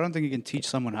of it, but I don't think you can teach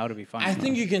someone how to be funny. I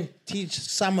think you can teach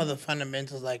some of the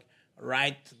fundamentals, like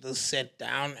write the set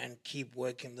down and keep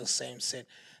working the same set.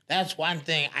 That's one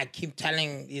thing I keep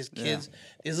telling these kids.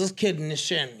 There's this kid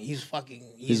Nishan. He's fucking.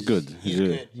 He's good. He's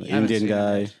good. He- Indian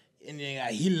guy. Indian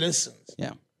guy. He listens.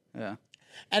 Yeah. Yeah.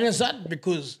 And it's not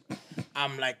because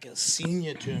I'm like a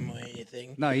senior to him or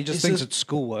anything. No, he just thinks it's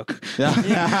schoolwork.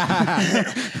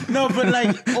 No, but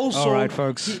like also, All right,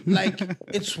 folks. like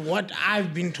it's what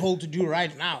I've been told to do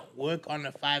right now. Work on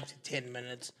a 5 to 10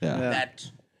 minutes that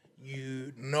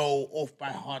you know off by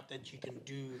heart that you can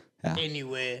do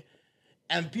anywhere.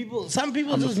 And some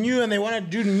people just knew and they want to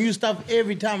do new stuff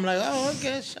every time. Like, oh,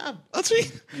 okay, sharp. That's me.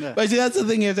 Yeah. But see, that's the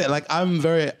thing. Like, I'm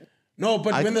very... No,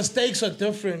 but when the stakes are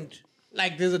different,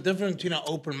 like there's a difference between an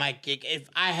open mic gig. If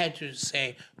I had to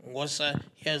say, Ngosa,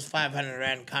 here's 500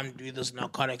 Rand, come do this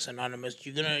Narcotics Anonymous,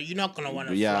 you're not gonna want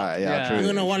to Yeah, true. You're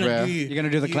gonna want to do... You're gonna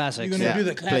do the classics. You're gonna do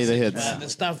the classics. Play the hits. The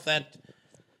stuff that...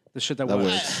 The shit that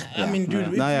works. I mean,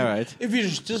 dude, right. If you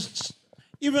just...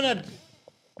 Even at...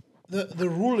 The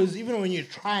rule is, even when you're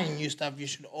trying new stuff, you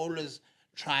should always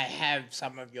have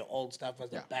some of your old stuff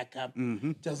as a backup,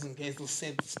 just in case the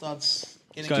set starts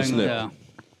getting...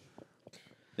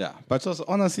 Yeah, but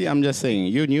honestly, I'm just saying,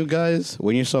 you new guys,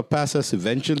 when you surpass us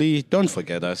eventually, don't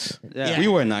forget us. Yeah. We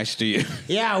were nice to you.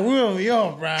 Yeah, we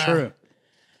were, bro. True.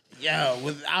 Yeah,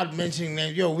 without mentioning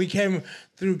names, we came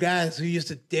through guys who used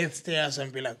to death stare us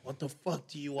and be like, what the fuck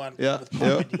do you want with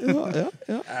comedy?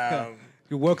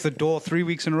 You work the door 3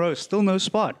 weeks in a row, still no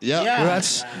spot. Yeah. Yeah.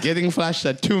 That's getting flashed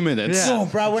at 2 minutes. Yeah. No,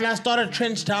 bro, when I started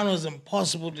Trench Town, it was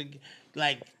impossible to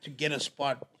get a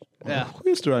spot. Yeah. Who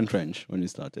used to run Trench when you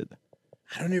started?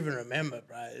 I don't even remember,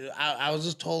 bro. I was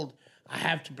just told I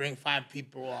have to bring 5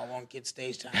 people or I won't get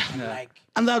stage time. I'm like...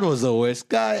 And that was the worst.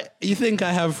 Guy, you think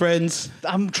I have friends?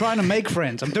 I'm trying to make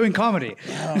friends. I'm doing comedy.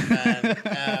 Oh, man.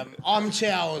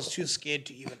 Armchair, I was too scared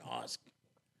to even ask.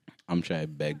 I'm sure I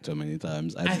begged so many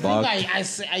times. I think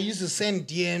I used to send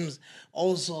DMs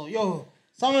also.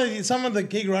 Some of the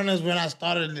gig runners when I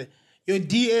started, your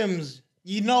DMs,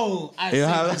 I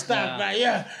sent the stuff, right?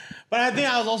 Yeah. But I think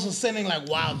I was also sending like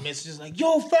wild messages like,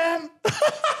 yo, fam.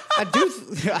 I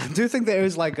do think there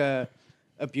is like a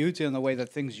beauty in the way that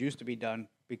things used to be done,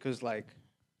 because like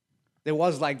there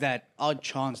was like that odd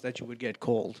chance that you would get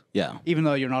called. Yeah. Even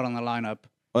though you're not on the lineup.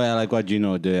 Oh, yeah, like what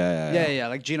Gino did. Yeah.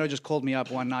 Like Gino just called me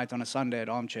up one night on a Sunday at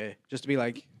Armchair just to be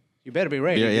like, you better be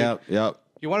ready. Yeah.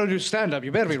 You want to do stand-up,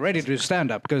 you better be ready to do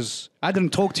stand-up, because I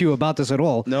didn't talk to you about this at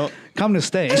all. No. Come to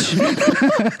stage.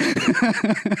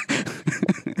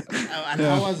 And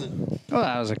how was it? Oh,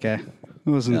 that was okay. It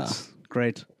wasn't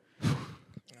great. Oh,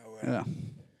 well. Yeah.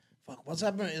 Fuck, what's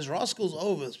happening? Is Roscoe's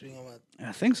over, speaking of that?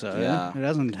 I think so. Yeah. It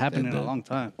hasn't happened in a long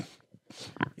time.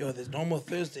 Yo, there's no more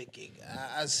Thursday gig.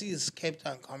 I see it's Cape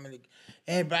Town Comedy.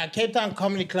 Hey, bro, Cape Town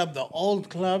Comedy Club, the old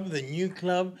club, the new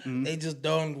club, they just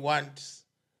don't want...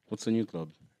 What's the new club?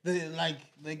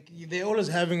 They're always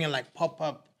having a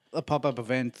pop-up. A pop-up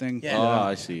event thing. Yeah. Oh,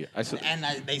 I see. And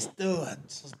they still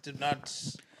just do not...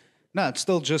 No, it's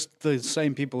still just the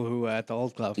same people who were at the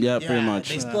old club. Yeah, pretty much.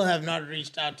 They still have not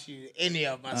reached out to any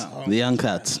of us. The young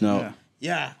cats, no. Yeah.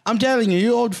 Yeah. I'm telling you,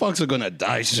 you old fucks are gonna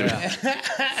die soon.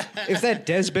 If that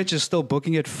Des bitch is still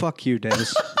booking it, fuck you, Des.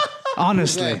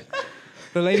 Honestly.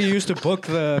 The lady used to book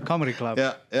the comedy club.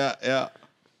 Yeah.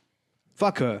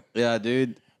 Fuck her. Yeah,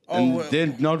 dude. And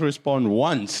did not respond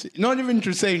once. Not even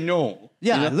to say no.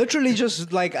 Yeah, literally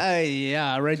just like, hey,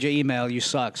 I read your email, you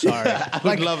suck, sorry. I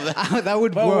would love that. That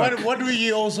would But work. what were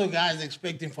you also guys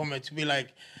expecting from it to be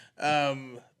like,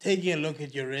 taking a look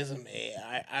at your resume?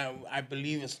 I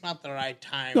believe it's not the right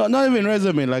time. No, not even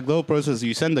resume. Like the whole process.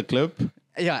 You send the clip.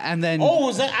 Yeah, and then... Oh,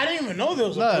 was that? I didn't even know there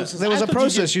was a process. There was I a thought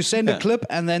process. You just- send a clip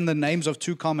and then the names of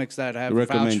 2 comics that have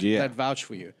Recommend you, yeah. that vouch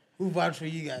for you. Who vouched for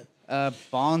you guys?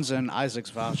 Barnes and Isaacs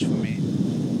vouched for me.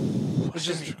 Which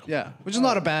is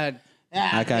not a bad...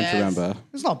 I can't remember.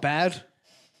 It's not bad.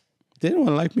 Did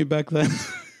anyone like me back then?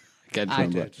 I can't I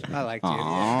remember. did. I liked you.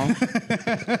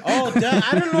 Yeah. Oh, damn,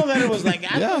 I didn't know that it was like.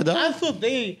 Yeah,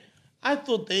 I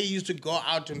thought they used to go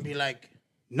out and be like.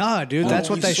 Nah, dude, that's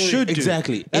what they so- should do.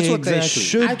 Exactly. That's what they Exactly.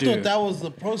 should I do. thought that was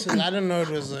the process. I didn't know it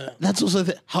was a. That's also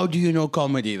how do you know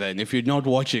comedy then if you're not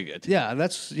watching it? Yeah,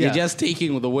 that's... You're just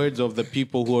taking the words of the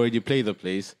people who already play the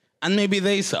place, and maybe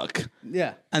they suck.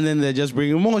 Yeah. And then they're just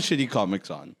bringing more shitty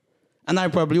comics on. And I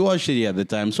probably was shitty at the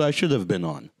time, so I should have been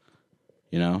on.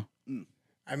 You know?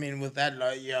 I mean, with that,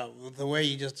 with the way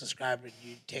you just described it,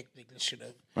 you technically should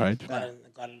have Right. gotten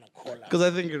a call out. Because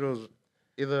I think it was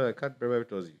either, I can't remember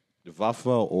if it was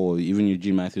Vafa or even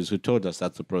Eugene Matthews who told us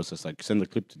that's the process. Like, send the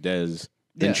clip to Des,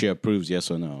 then Yeah. she approves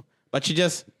yes or no. But she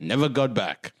just never got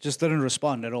back. Just didn't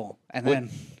respond at all. And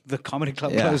then the comedy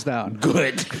club closed down.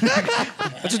 Good.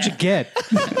 That's what you get.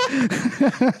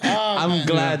 I'm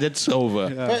glad it's over.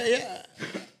 But yeah,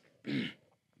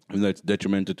 Even though it's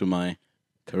detrimental to my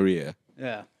career.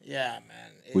 Yeah. man.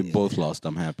 We both lost.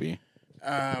 I'm happy.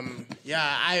 I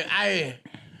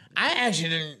actually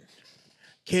didn't.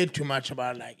 cared too much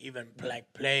about like even like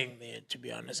playing there. To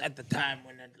be honest, at the time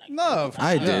when it like No,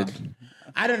 I did.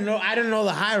 I didn't know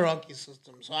the hierarchy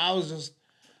system, so I was just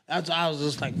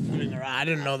like fooling around. I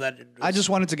didn't know that. I just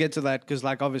wanted to get to that because,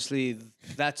 like, obviously,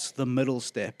 that's the middle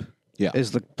step. Yeah.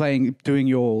 Is the doing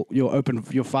your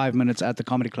 5 minutes at the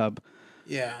comedy club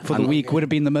for the week would have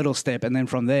been the middle step, and then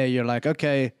from there you're like,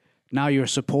 okay, now you're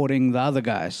supporting the other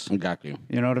guys. Exactly.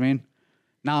 You know what I mean?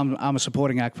 Now I'm a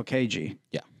supporting act for KG.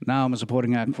 Yeah. Now I'm a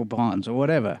supporting act for Barnes or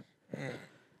whatever.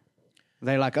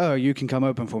 They're like, oh, you can come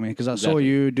open for me because I saw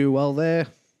you do well there.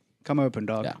 Come open,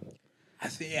 dog. Yeah. I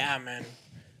think, yeah, man.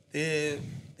 There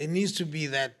needs to be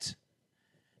that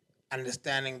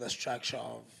understanding the structure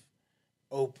of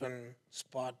open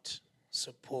spot,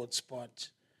 support spot,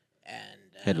 and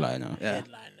Headliner.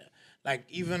 headliner. Like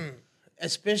even,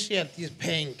 especially at these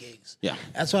paying gigs. Yeah.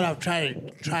 That's what I've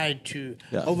tried to.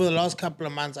 Yeah. Over the last couple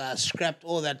of months, I scrapped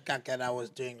all that caca that I was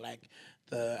doing. Like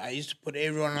I used to put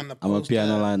everyone on the poster. I'm a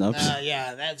piano lineups.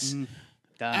 Yeah, that's.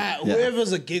 Damn.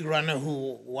 Whoever's a gig runner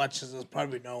who watches this,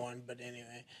 probably no one, but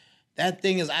anyway, that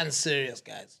thing is unserious,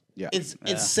 guys. Yeah.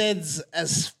 It sends a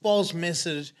false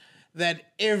message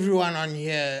that everyone on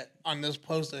here on this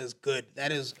poster is good.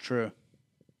 That is True.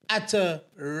 utter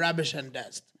rubbish and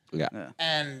dust. Yeah.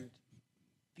 And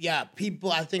yeah,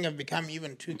 people I think have become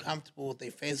even too comfortable with their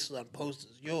faces on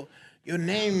posters. Your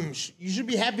name, you should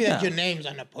be happy that your name's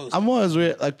on a poster. I'm always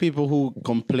with like people who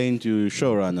complain to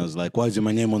showrunners, like, why is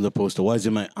my name on the poster? Why is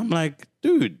it my... I'm like,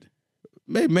 dude,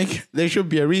 there should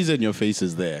be a reason your face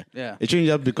is there. Yeah. It shouldn't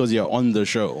just because you're on the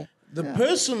show. The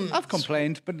person I've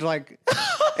complained, but like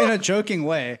in a joking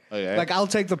way. Okay. Like I'll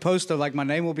take the poster, like my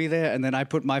name will be there, and then I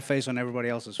put my face on everybody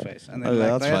else's face, and then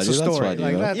Okay, like, that's that's a funny, that's story. funny,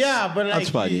 Like though. that's, yeah, but like That's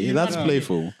funny. you That's not-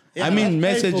 playful. Yeah, I mean,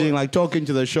 that's messaging, playful. like talking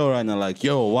to the showrunner, like,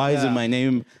 yo, why is it Yeah. my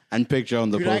name and picture on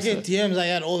the Dude, I poster? get DMs like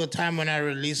that all the time when I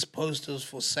release posters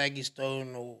for Saggy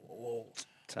Stone or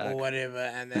whatever,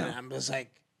 and then I'm just like,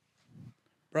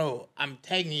 bro, I'm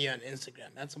tagging you on Instagram.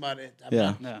 That's about it.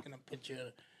 I'm not gonna put your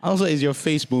Also, is your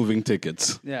face moving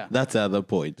tickets? Yeah. That's the other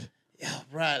point.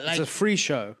 right. Like it's a free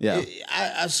show. Yeah.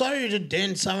 I'm sorry to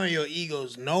dent some of your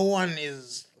egos. No one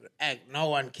cares that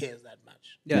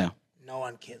much. Yeah. No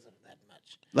one cares that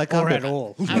much. Like Or how- at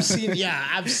all. I've seen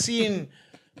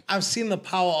the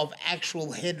power of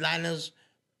actual headliners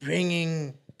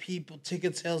bringing people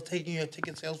ticket sales, taking your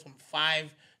ticket sales from 5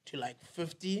 to like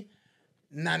 50.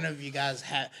 None of you guys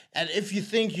have, and if you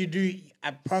think you do,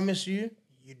 I promise you,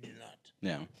 you do not.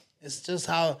 Yeah. It's just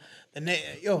how bro.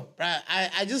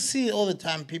 I just see all the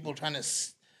time people trying to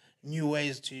new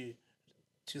ways to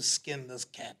skin this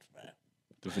cat, bro.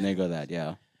 To finagle that,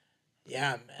 yeah.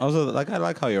 Yeah, man. Also, like I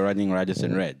like how you're running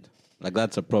Radisson Red. Like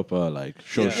that's a proper like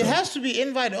show. It has to be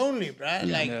invite only, bro.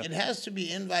 Like Yeah. it has to be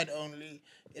invite only.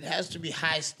 It has to be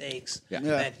high stakes. Yeah.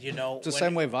 That you know. It's the when-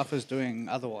 same way Vaffa's doing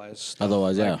otherwise.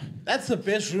 Otherwise, yeah. That's the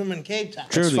best room in Cape Town.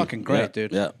 It's Truly. fucking great, Yeah.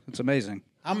 dude. Yeah. It's amazing.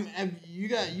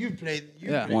 You've played.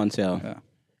 Yeah. Once, yeah. Yeah.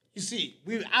 You see,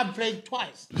 I've played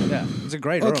twice. Yeah. It's a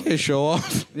great room. Okay, show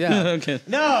off. Yeah. Okay.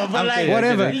 No, but like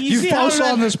Whatever. You see You've how also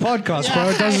like- on this podcast, bro.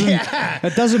 It doesn't. Yeah.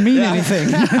 It doesn't mean anything.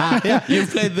 Yeah, you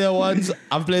played there once.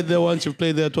 I've played there once. You've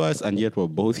played there twice, and yet we're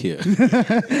both here.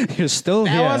 You're still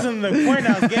That here. wasn't the point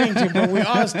I was getting to, but we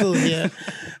are still here,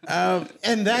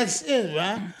 and that's it,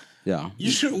 right? Yeah.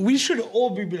 We should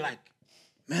all be like,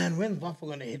 man, when's Buffer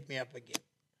gonna hit me up again?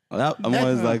 I'm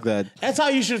always like that. That's how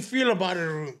you should feel about a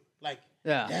room. Like,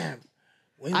 Yeah.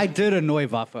 damn. I did annoy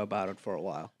Vaffa about it for a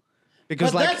while.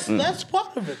 Because But like that's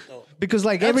part of it, though.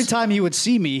 every time he would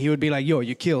see me, he would be like, "Yo,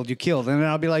 you killed," and then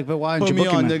I'll be like, "But why aren't Put you me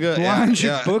booking on, me? nigga." Why Yeah, aren't you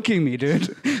yeah. booking me, dude?"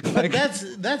 But that's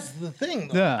the thing,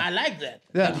 though. Yeah. I like that.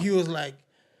 Yeah. That he was like,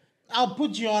 I'll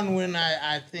put you on when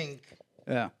I think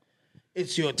yeah,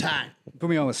 it's your time. put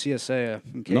me on with CSA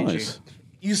and KG. Nice.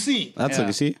 You see, That's Yeah. like,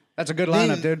 you see? That's a good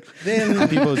lineup, dude. then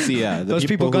People see, yeah. Those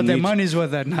people who got their need- money's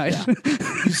worth that night.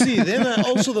 you see, then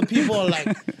also the people are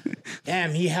like,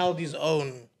 damn, he held his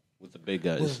own With the big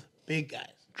guys. with big guys.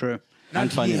 True. Not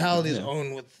And funny. he held his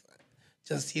own with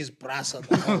just his brasa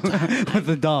the whole time. With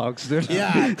the dogs, dude.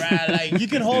 Yeah, bruh, like you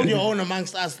can hold your own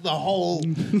amongst us the whole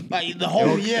year.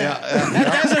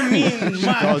 That doesn't mean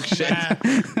much. Dog shit.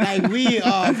 Bruh. Like we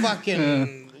are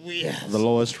fucking The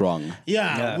lowest rung.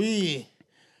 yeah,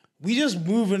 we just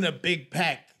move in a big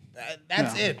pack.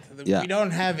 That's it. Yeah. We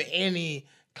don't have any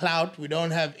clout. We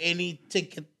don't have any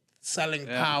ticket selling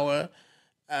power.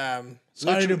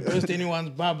 Sorry to burst anyone's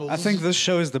bubbles. I think this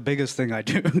show is the biggest thing I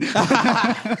do.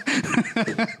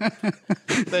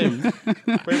 Same.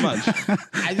 Pretty much.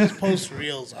 I just post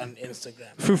reels on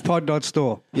Instagram.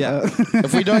 Foofpod.store. Yeah.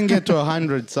 If we don't get to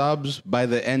 100 subs by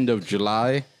the end of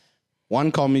July, one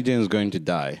comedian is going to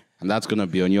die, and that's going to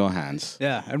be on your hands.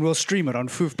 Yeah, and we'll stream it on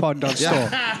foofpod.store.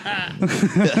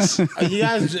 Yes. Are you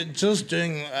guys just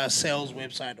doing a sales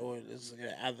website, or is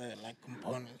there other like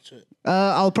components to it?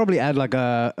 I'll probably add like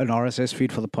an RSS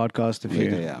feed for the podcast if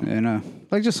Yeah. you know,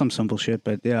 like just some simple shit.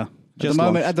 But yeah, Just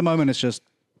at the moment, it's just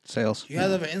sales. You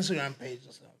guys have an Instagram page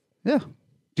or something? Yeah.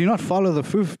 Do you not follow the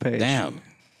Foof page? Damn.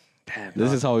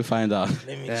 This is how we find out.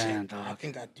 Let me Damn, check. I dog.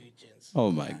 think I do, gents. Oh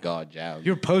my God, Jam.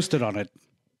 You're posted on it.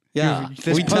 Yeah,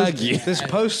 There's we tag you. There's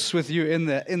posts with you in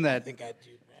I that. think I do.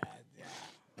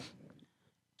 Yeah.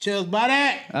 Cheers,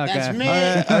 buddy. That's me.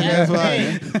 Okay, That's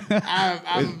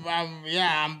me.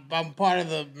 I'm part of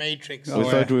the Matrix. We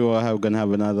thought we were going to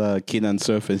have another Keenan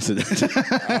surf incident.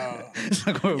 It's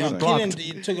like, it was Yo, blocked.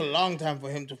 Keenan, it took a long time for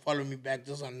him to follow me back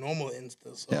just on normal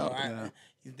Insta. So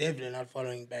he's definitely not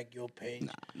following back your page.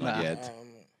 Not yet.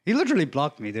 He literally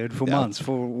blocked me, dude, for months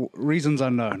for reasons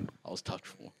unknown. I was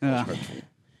touchful. Yeah.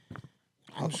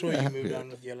 I'm sure you moved on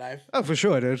with your life. Oh, for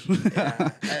sure, dude.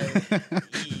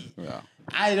 Yeah.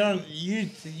 I don't.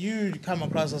 You come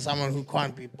across as someone who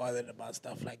can't be bothered about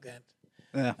stuff like that.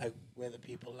 Yeah. Like whether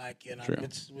people like you, True.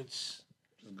 which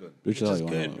Which is is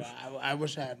good. Bro. I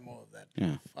wish I had more of that.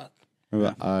 Yeah. Fuck.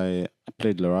 Remember, I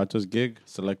played Lorato's gig,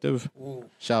 Selective. Ooh.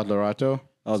 Shout out Lorato.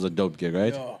 That was a dope gig,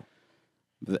 right? Yo.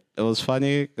 It was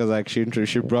funny because like she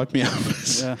brought me up.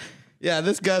 Yeah. Yeah,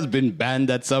 this guy's been banned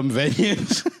at some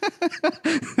venues.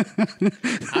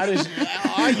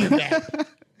 Are you bad?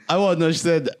 I want no, she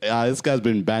said, this guy's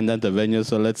been banned at the venue,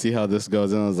 so let's see how this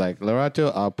goes. And I was like,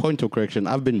 Lorato, point of correction,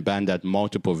 I've been banned at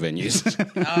multiple venues.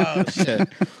 Oh shit.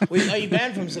 Wait, are you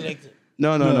banned from Selective?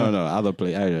 No. Other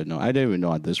play, I don't know. I don't even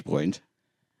know at this point.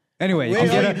 Anyway, Where are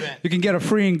you, man? you can get a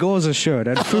free Ngoza shirt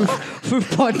at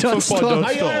foofpod.store.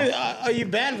 Are you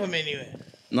banned from anywhere?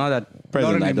 Not at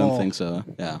present, I don't anymore. think so.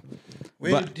 Yeah.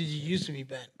 Where But- did you used to be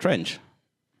banned? Trench.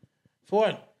 For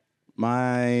what?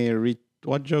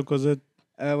 What joke was it?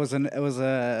 It was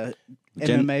a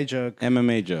Gen- MMA joke.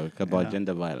 MMA joke about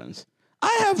gender violence.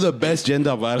 I have the best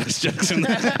gender violence jokes in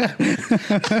that.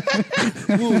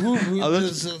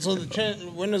 So the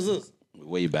trend, when was this?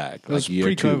 Way back. It was like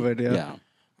year two. pre-COVID, yeah.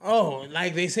 Oh,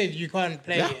 like they said you can't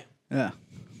play here. Yeah.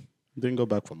 Didn't go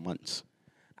back for months.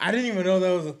 I didn't even know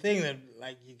that was a thing that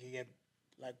like you could get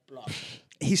like blocked.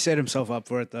 He set himself up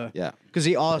for it though. Yeah. Because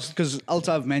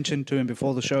Altav mentioned to him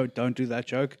before the show, don't do that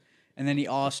joke. And then he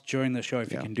asked during the show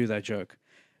if you can do that joke.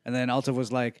 And then Altav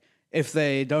was like, if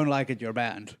they don't like it, you're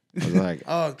banned. I was like,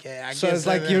 Okay, I So guess it's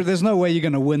like that- there's no way you're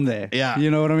going to win there. Yeah. You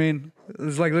know what I mean?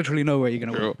 There's like literally no way you're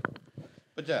going to win.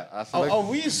 but yeah, I Are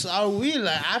we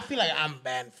like? I feel like I'm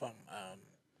banned from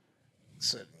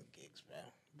certain gigs, bro.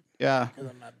 yeah, Because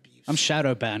I'm not beef. I'm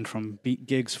shadow banned from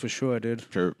gigs for sure, dude.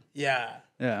 true. Yeah.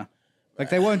 Yeah. Like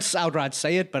they won't outright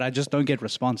say it, but I just don't get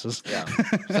responses. Yeah,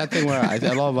 it's that thing where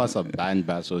a lot of us are banned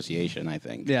by association. I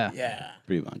think. Yeah. Yeah.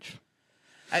 pretty much.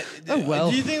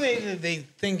 well. Do you think they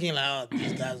thinking like, oh,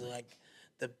 these guys are like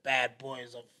the bad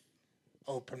boys of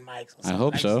open mics? Or I something?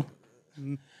 hope Like, so.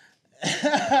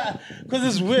 Because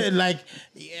it's weird. Like,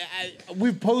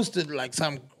 we posted like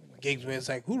some gigs where it's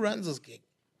like, who runs this gig?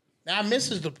 I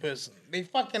messaged the person. They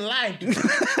fucking lied to me.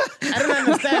 I don't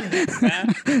understand that,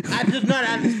 man. I did not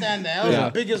understand that. That was Yeah.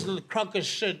 the biggest crock of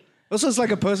shit. Also, it's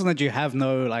like a person that you have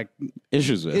no like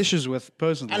Issues with. issues with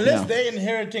personally. Unless they're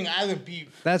inheriting other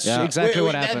beef. That's Yeah. exactly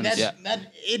what That- happens. That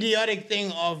idiotic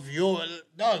thing of your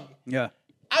dog. Yeah.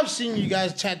 I've seen you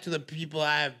guys chat to the people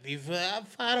I have beef with.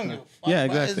 I don't give a fuck. Yeah,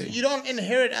 bro. exactly. You don't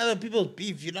inherit other people's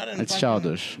beef. You're not in It's fucking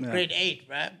childish. grade 8,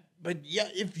 right? But yeah,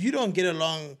 if you don't get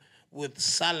along with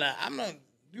Salah, I'm not.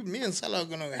 Me and Salah are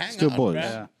gonna hang Still out, boys. bruh.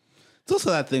 Yeah. It's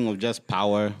also that thing of just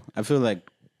power. I feel like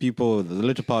people, the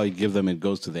little power you give them, it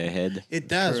goes to their head. It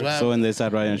does, right? So when they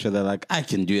start writing shit, they're like, I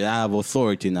can do it. I have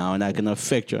authority now and I can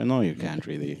affect you. No, you can't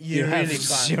really. you have really can't.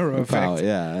 zero Power, effect.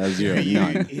 yeah, zero.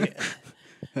 None. Yeah.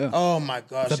 Oh my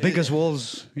gosh. The biggest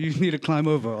walls you need to climb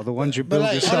over are the ones you But build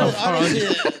like, yourself. honestly,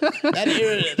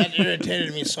 that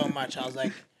irritated me so much. I was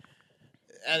like,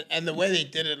 and the way they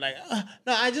did it, like,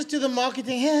 no, I just do the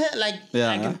marketing. Like, Yeah.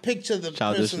 I can picture the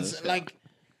Childishness, person's yeah. like,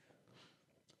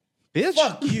 Bitch.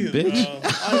 fuck you, Bitch.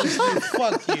 bro. Honestly,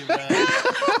 fuck you, bro.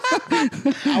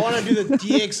 I want to do the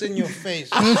DX in your face.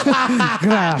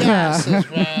 Yes,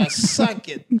 bro. Suck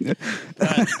it.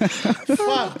 But,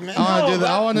 fuck, man.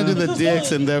 I want to do the Just DX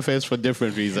don't- in their face for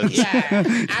different reasons. Yeah,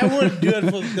 I would do it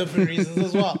for different reasons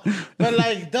as well. But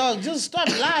like, dog, just stop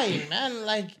lying, man.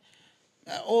 Like,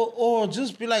 or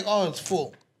just be like, oh, it's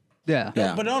full. Yeah.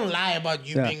 Yeah. But don't lie about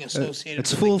you Yeah. being associated.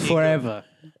 It's with full the gig. forever.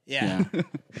 Yeah.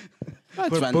 That's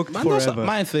We're fine. booked And also, forever.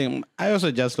 my thing, I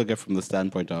also just look at it from the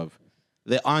standpoint of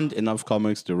there aren't enough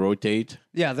comics to rotate.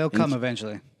 Yeah, they'll come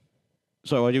eventually.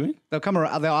 So what do you mean? They'll come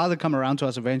around. They'll either come around to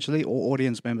us eventually, or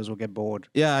audience members will get bored.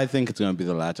 Yeah, I think it's going to be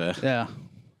the latter. Yeah.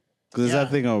 Because there's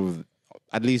that thing of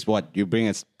at least you bring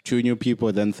us 2 new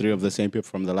people, then 3 of the same people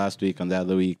from the last week and the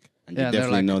other week, and you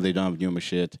definitely know they don't have new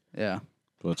shit. Yeah.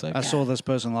 So it's like, I saw this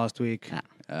person last week.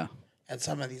 Yeah. And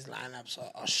some of these lineups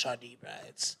are shoddy, bro.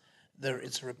 It's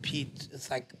repeat. It's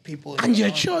like people. and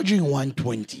you're charging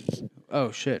 120.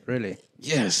 Oh shit! Really?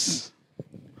 Yes.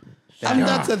 And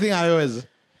that's the thing I always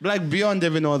like beyond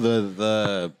even all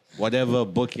the whatever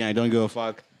booking. I don't give a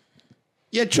fuck.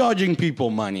 You're charging people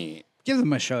money. Give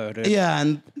them a show, dude. Yeah,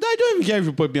 and I don't even care if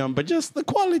you put me on, but just the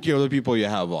quality of the people you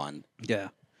have on. Yeah.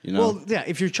 You know? Well, yeah.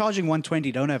 If you're charging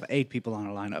 120, don't have 8 people on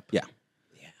a lineup. Yeah.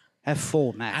 Have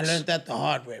 4 max. I learned that the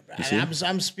hard way, bro. And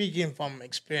I'm speaking from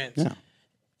experience. Yeah.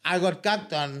 I got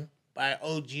cucked on by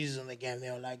OGs in the game. They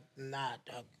were like, nah,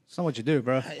 dog. It's not what you do,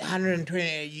 bro.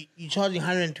 120, you charging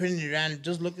 120 rand.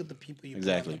 Just look at the people you put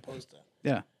on the poster.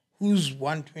 Yeah. Who's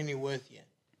 120 worth you?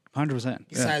 100%.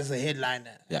 Besides the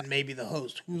headliner Yeah. and maybe the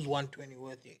host. Who's 120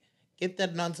 worth you? Get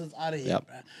that nonsense out of here, Yep.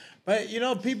 bro.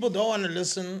 But, people don't want to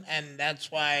listen, and that's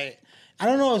why... I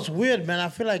don't know, it's weird, man. I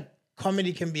feel like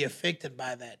comedy can be affected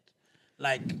by that.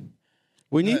 Like...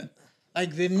 We need...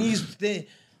 there needs...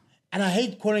 And I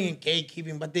hate calling it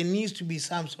gatekeeping, but there needs to be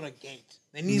some sort of gate.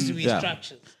 There needs to be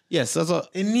structures. Yes, that's a...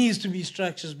 There needs to be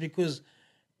structures because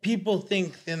people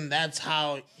think then that's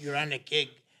how you run a gig.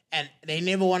 And they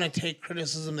never want to take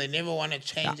criticism. They never want to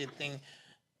change a thing.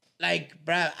 Like,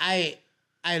 bruh, I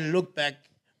look back.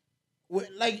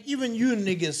 Like, even you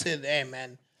niggas said, hey,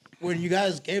 man, when you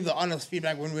guys gave the honest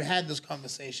feedback, when we had this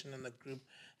conversation in the group,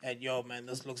 that, yo, man,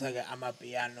 this looks like I'm a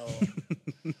piano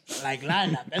like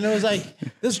lineup. And it was like,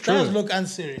 this does look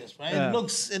unserious, right? Yeah.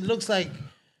 It looks like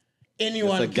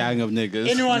anyone... It's a gang of niggas.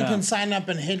 Anyone can sign up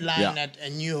and headline at a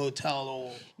new hotel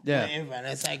or Yeah. whatever. And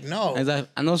it's like, no.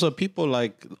 And also people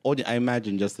like... I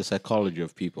imagine just the psychology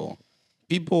of people.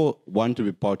 People want to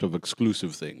be part of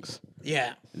exclusive things.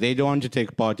 Yeah. They don't want to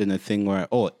take part in a thing where,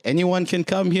 anyone can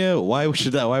come here. Why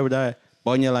would I?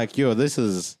 But when you're like, yo, this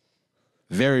is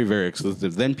very, very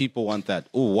exclusive. Then people want that.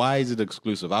 Oh, why is it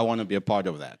exclusive? I want to be a part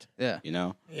of that. Yeah. You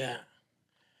know? Yeah.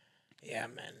 Yeah,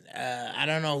 man. I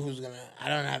don't know who's going to... I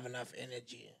don't have enough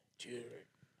energy to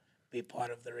be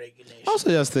part of the regulation. I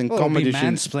also just think Well, it'll be comedy should...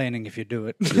 mansplaining if you do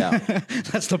it. Yeah.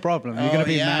 That's the problem. You're gonna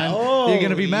be You're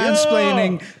gonna be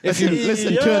mansplaining if you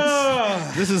listen to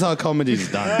it. This is how comedy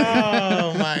is done.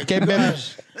 Oh, my Okay, baby.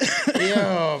 gosh.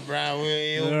 Yo, bro.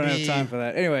 We don't have time for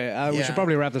that. Anyway, we Yeah. should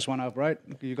probably wrap this one up, right?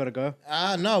 You gotta go.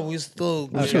 No, we still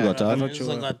still got time. We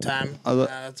still got time.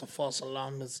 That's a false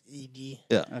alarm. It's ED.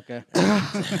 Yeah. Okay.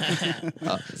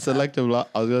 Selective law.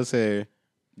 I was going to say,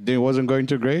 it wasn't going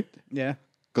too great. Yeah.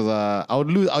 Because I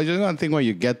would lose. I was just going to think where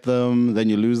you get them, then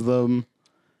you lose them.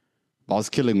 I was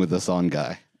killing with the sound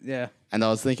guy. Yeah. And I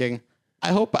was thinking,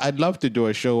 I'd love to do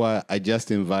a show where I just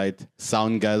invite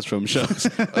sound guys from shows.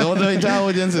 All the entire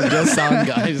audience is just sound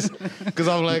guys. Because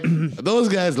I'm like, those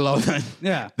guys love that.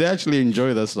 Yeah. They actually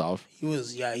enjoy the stuff. He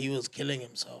was killing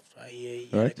himself. He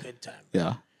had Right? a good time.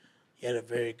 Yeah. He had a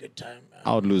very good time.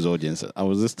 I would lose audience. I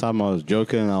was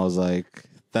joking. I was like,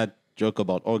 that joke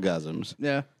about orgasms.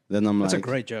 Yeah. Then I'm That's a like,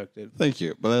 great joke, dude. thank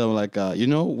you. But then I'm like,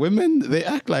 women, they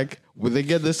act like they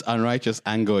get this unrighteous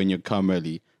anger when you come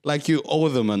early. Like you owe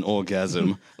them an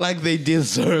orgasm. Like they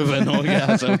deserve an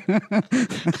orgasm.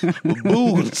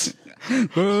 Boots.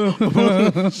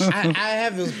 I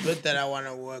have this bit that I want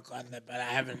to work on, but I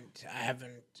haven't.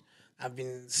 I've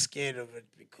been scared of it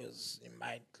because it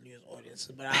might lose audiences.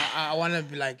 But I want to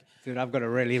be like, Dude, I've got a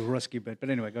really risky bit. But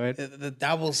anyway, go ahead. the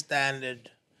double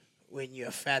standard when you're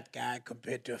a fat guy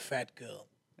compared to a fat girl.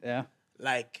 Yeah.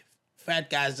 Like, fat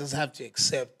guys just have to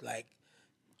accept, like,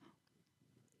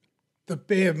 the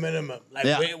bare minimum. Like,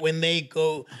 Yeah. when they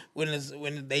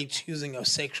they choosing a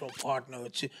sexual partner.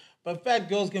 But fat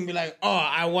girls can be like, oh,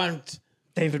 I want...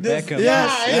 David this- Beckham.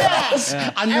 Yes.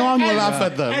 And no one will laugh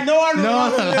at them. And no one will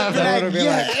Everyone like, will be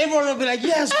yes. like- Everyone will be like,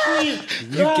 yes, queen.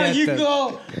 get You them.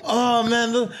 go. Oh,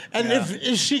 man. And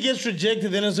if she gets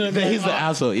rejected, then it's going to be He's the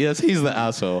asshole. Yes, he's the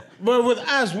asshole. But with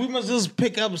us, we must just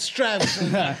pick up straps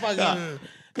and fucking...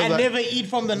 And never eat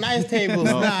from the nice tables.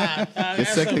 Nah.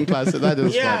 It's second class. That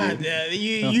is Yeah, funny. yeah,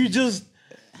 you just...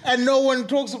 And no one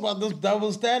talks about this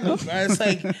double standard, right? It's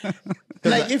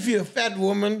like if you're a fat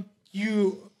woman,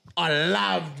 you are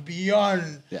loved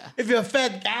beyond. Yeah. If you're a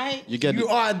fat guy, you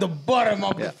are at the bottom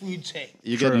of the food chain.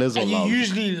 You get Lizzo and you love.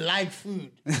 usually like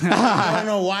food. I don't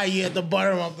know why you're at the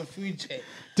bottom of the food chain.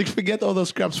 To forget all those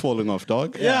scraps falling off,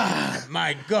 dog. Yeah,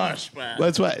 my gosh, man.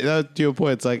 That's why, to your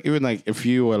point, it's like, even like, if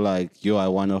you were like, yo, I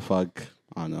want to fuck,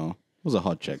 I don't know, who's a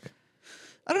hot chick?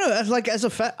 I don't know. As a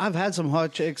fat, I've had some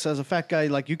hot chicks. As a fat guy,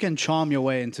 like you can charm your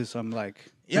way into some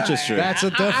like. Yeah, Which is true. That's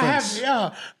a difference.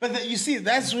 But you see,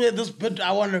 that's where this bit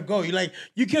I want to go.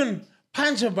 You can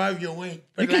punch above your weight.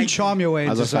 But You can charm your way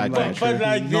As into a fat some guy, like. true. But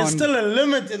like, there's still a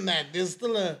limit in that. There's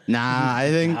still a. Nah, I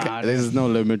think there's no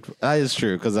limit. That is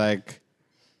true, because like,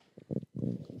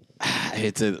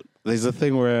 it's a, there's a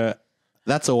thing where,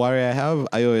 that's a worry I have.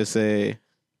 I always say,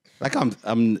 like,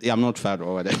 I'm not fat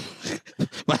or whatever.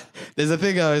 But there's a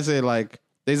thing I always say, like,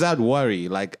 there's that worry,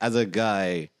 like, as a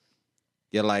guy,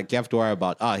 you're like, you have to worry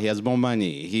about, he has more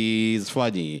money, he's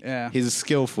funny, he's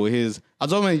skillful, as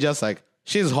only just like,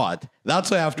 she's hot.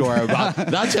 That's what you have to worry about.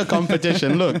 That's your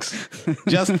competition looks.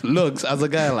 Just looks as a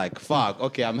guy like, fuck,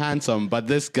 okay, I'm handsome, but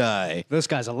this guy's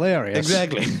hilarious.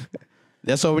 Exactly.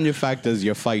 There's so many factors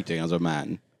you're fighting as a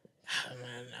man.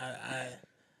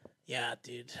 Yeah,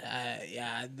 dude.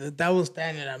 That was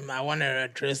standing. I want to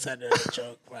address that in a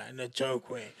joke, right? In a joke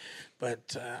way,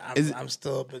 but I'm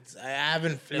still. But I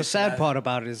haven't. The sad part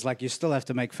about it is like you still have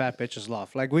to make fat bitches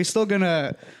laugh. Like we're still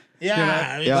gonna.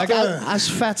 Yeah, you know, like us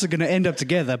fats are gonna end up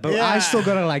together, but I still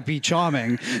gotta like be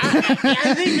charming.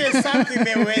 I think there's something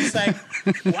there where it's like,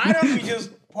 why don't we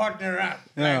just partner up?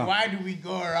 Like, why do we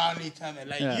go around each other?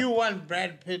 Like, you want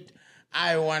Brad Pitt,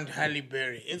 I want Halle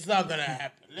Berry. It's not gonna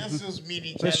happen. Let's just meet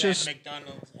each other at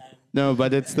McDonald's. No,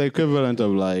 but it's the equivalent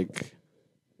of like,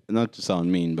 not to sound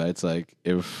mean, but it's like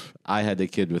if I had a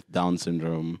kid with Down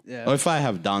syndrome, or if I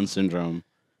have Down syndrome,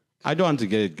 I don't want to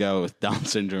get a girl with Down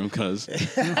syndrome because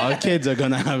our kids are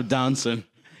gonna have Down syndrome.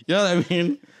 You know what I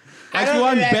mean? Like you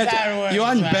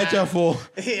want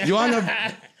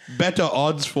better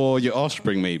odds for your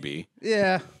offspring, maybe.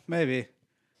 Yeah, maybe.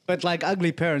 But like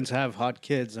ugly parents have hot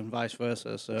kids and vice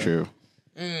versa. So True.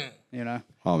 You know.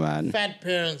 Oh man. Fat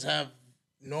parents have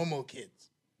normal kids.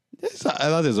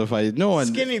 That is a fight. No one.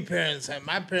 Skinny parents have.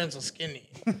 My parents are skinny.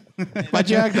 But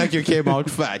you act like you came out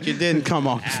fat. You didn't come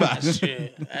out fat. That's true.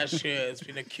 That's true. It's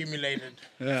been accumulated.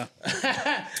 Yeah.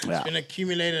 It's been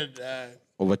accumulated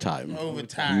over time.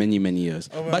 Many years.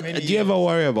 But many do you ever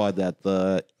worry about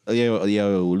that? You're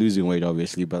losing weight,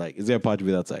 obviously, but like, is there a part of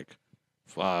you that's like,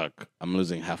 fuck, I'm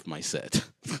losing half my set?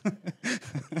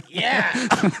 Yeah,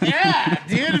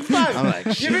 dude. Fuck. I'm like,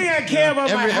 you think I care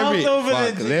about my health over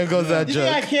fuck, the? There goes that you joke.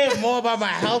 think I care more about my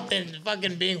health than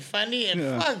fucking being funny?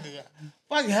 And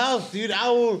fuck health, dude. I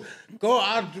will go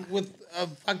out with a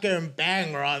fucking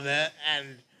bang rather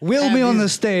and. Wheel me on the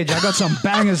stage. I got some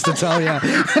bangers to tell you.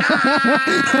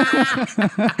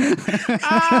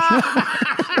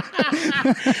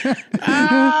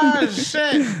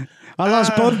 Shit. I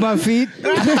lost both my feet.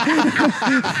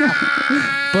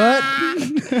 But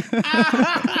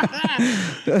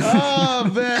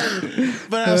oh man.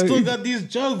 But I still got these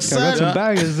jokes, son. I got some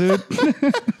bangers, dude.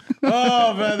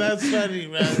 Oh man, that's funny,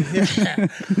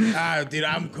 man. Dude,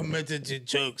 I'm committed to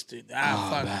jokes, dude.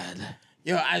 Fuck. Man.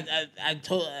 Yo,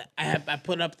 I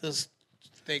put up this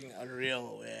thing on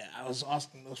Reel where I was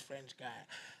asking this French guy.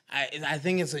 I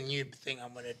think it's a new thing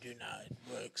I'm gonna do now. It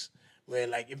works. Where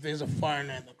like if there's a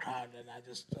foreigner in the crowd, and I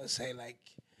just say like,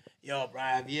 "Yo, bro,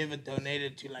 have you ever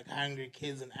donated to like hungry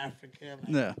kids in Africa?"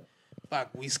 Like, yeah.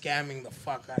 Fuck, we scamming the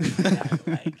fuck out of you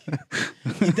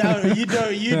guys.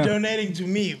 Like, you donating to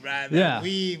me, bro. Like,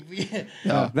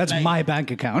 yeah. That's like, my bank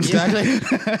account. Exactly.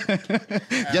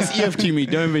 Just EFT me.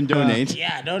 Don't even donate.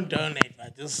 Yeah, don't donate,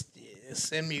 man. Just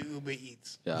send me Uber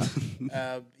Eats. Yeah.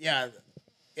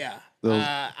 Yeah.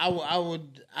 I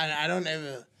would. I don't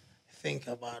ever think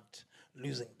about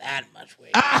losing that much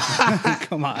weight.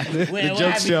 Come on. The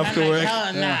jokes you have to work.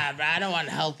 Nah, bro. I don't want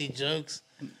healthy jokes.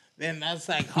 Then that's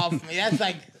like half. That's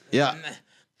like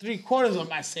 3/4 of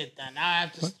my set. Then now I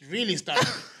have to really start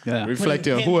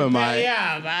reflecting on who am I.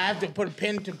 Yeah, but I have to put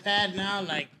pen to pad now.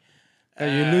 Like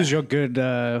you lose your good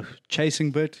chasing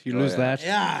bit. You lose that.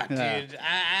 Yeah, dude.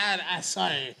 I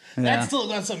sorry. That still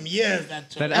got some years.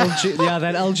 That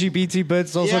LGBT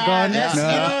bit's also gone. That's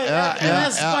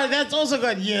also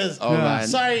got years. Oh man.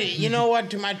 Sorry. You know what?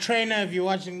 To my trainer, if you're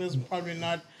watching this, probably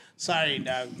not. Sorry,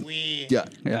 dog. We're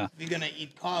gonna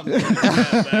eat carbs.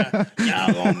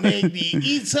 Y'all gonna make me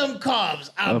eat some carbs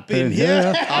up in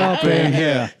here. Up in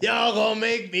here. Y'all gonna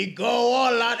make me go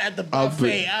all out at the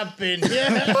buffet up in here.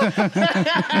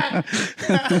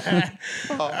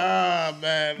 Oh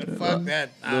man, fuck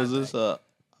that. There was this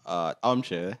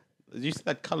armchair you see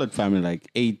that colored family, like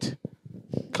 8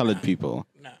 colored people.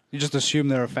 You just assume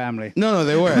they're a family. No,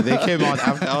 they were. They came out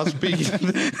after I was speaking.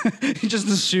 You just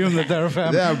assume that they're a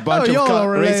family. They're a bunch of y'all are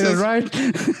related,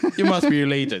 races. right? You must be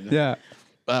related. Yeah.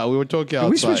 We were talking outside. Can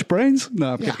we switch brains?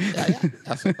 No. I'm Yeah.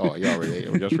 That's it. Oh, you're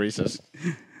related. We're just racist.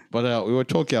 But we were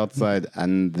talking outside,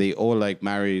 and they all like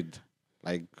married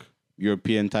like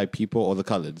European type people or the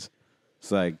coloreds.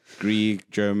 It's like Greek,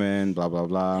 German, blah blah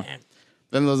blah.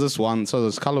 Then there's this one. So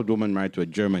this colored woman married to a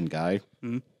German guy.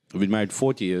 We've been married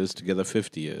 40 years, together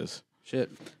 50 years. Shit.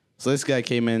 So this guy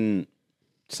came in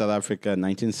South Africa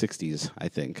 1960s, I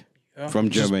think, from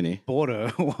Germany.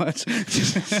 Border. What?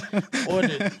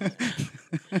 Ordered.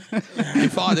 He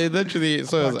thought they literally.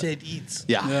 So it was like- Apartheid eats.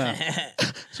 yeah.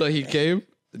 So he came.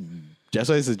 Just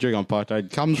so this is during apartheid.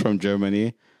 Comes from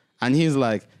Germany, and he's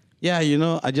like, "Yeah, you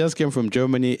know, I just came from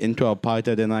Germany into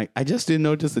apartheid, and I just didn't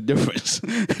notice the difference."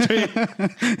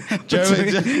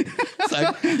 Germany, it's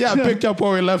like, yeah, I picked up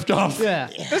where we left off. Yeah.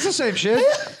 It's the same shit.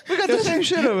 We got the same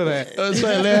shit over there. That's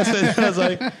why I was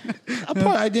like,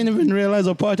 I didn't even realize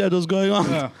apartheid was going on.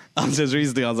 Yeah. That's his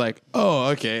reasoning. I was like, oh,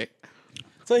 okay.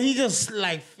 So he just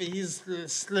like he's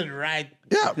slid right.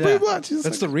 Yeah, pretty much. He's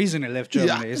That's like, the reason he left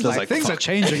Germany. Yeah, It's just like, like, things fuck. are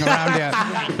changing around here.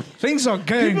 Things are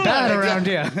going People bad are like around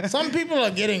that. here. Some people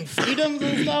are getting freedoms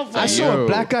and stuff. I like- saw Yo. a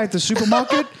black guy at the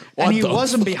supermarket, and he the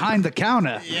wasn't behind the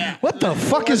counter. Yeah. What the Like,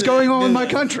 fuck what is is going on in my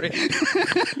this? country?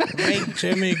 Make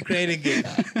Germany great again.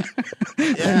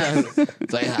 Yeah.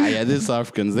 it's like, yeah, these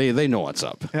Africans, they know what's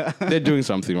up. They're doing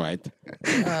something right.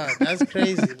 That's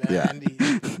crazy, man.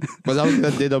 Yeah. But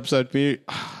that did upset me.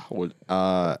 One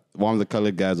of the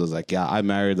colored guys was like, "Yeah, I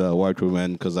married a white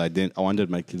woman because I wanted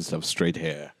my kids to have straight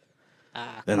hair."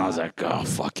 Then I was like, "Oh,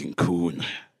 fucking coon."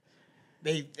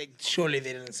 They surely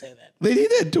they didn't say that They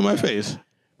did it to my face.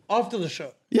 after the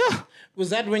show. Yeah. Was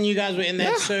that when you guys were in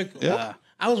that circle? Yeah.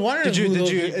 I was wondering. Did you who did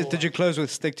those you people did were. you close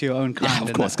with stick to your own kind? Yeah, of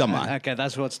and course, that- come on. Okay,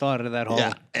 that's what started that whole.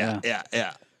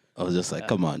 Yeah. I was just like,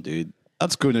 "Come on, dude.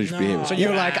 That's coonish behavior." So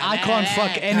you're like, I can't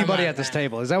fuck anybody at this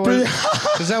table. Is that what?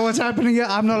 Is that what's happening here?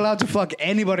 I'm not allowed to fuck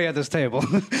anybody at this table.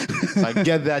 Like,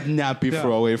 get that nappy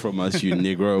fro away from us, you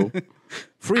Negro.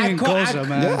 Free I and can't- Goza,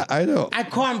 man. Yeah, I know. I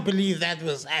can't believe that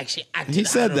was actually acted He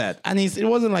said out of- that, and it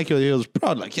wasn't like he was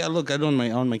proud. Like, yeah, look, I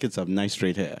want my kids to have nice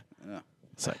straight hair.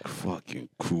 It's like fucking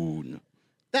coon,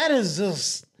 That is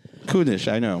just.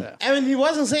 coonish. I know. I mean, he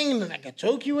wasn't saying it in like a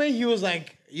jokey way. He was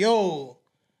like, "Yo,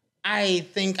 I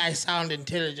think I sound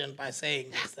intelligent by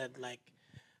saying this. That like,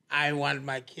 I want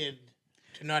my kid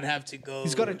to not have to go."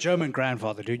 He's got a German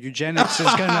grandfather, dude. Eugenics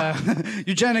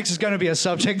is gonna be a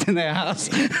subject in their house.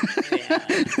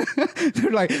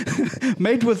 They're like,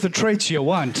 made with the traits you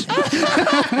want. But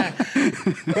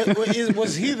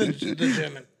was he the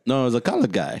German? No, it was a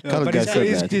colored guy. Colored But guy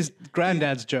said that. his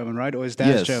granddad's German, right? Or his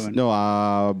dad's Yes. German?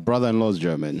 No, brother-in-law's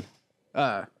German.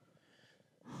 Yeah,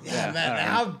 man.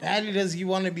 How badly does he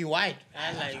want to be white?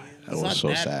 Man? Like, it's That was not so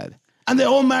that. sad. And they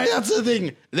all married. That's the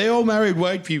thing. They all married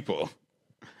white people.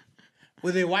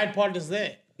 Were the white partners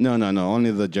there? No.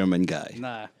 Only the German guy.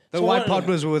 Nah. The So white what-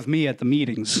 partners were with me at the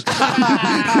meetings.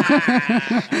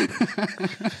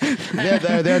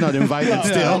 They're not invited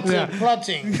still.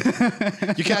 Plotting.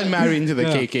 You can't marry into the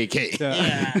KKK.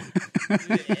 Yeah.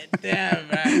 Damn,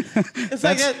 man. It's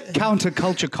like That's that.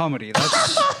 counterculture comedy.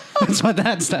 That's what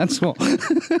that stands for.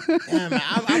 Yeah, man.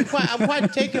 I'm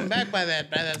quite taken back by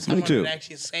that. Someone too. would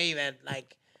actually say that,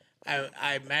 like,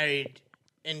 I married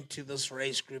into this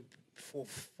race group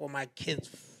for my kids'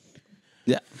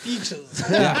 Yeah. features.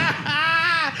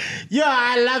 Yeah,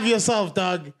 I love yourself,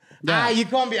 dog. Yeah. You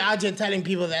can't be out here telling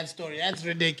people that story. That's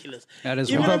ridiculous. That is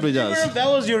even wrong. Probably even does. if that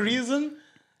was your reason,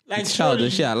 like, It's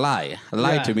childish. surely- Yeah,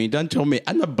 lie Yeah. to me. Don't tell me.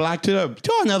 I'm not black to them.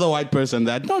 Tell another white person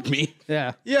that, not me.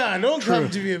 Yeah. Yeah, don't come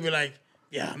to me and be like,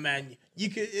 yeah, man, you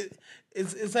could.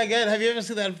 It's like that. Have you ever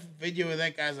seen that video where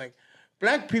that guy's like,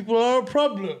 black people are a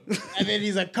problem, and then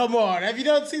he's like, come on, have you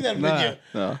not seen that video?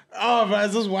 No. Oh, man,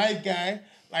 it's this white guy,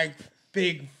 like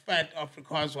big fat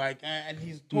Afrikaans white guy, and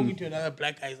he's talking to another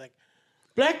black guy. He's like,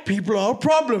 black people are a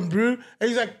problem, bro, and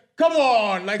he's like, come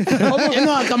on, like,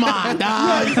 almost, Come on,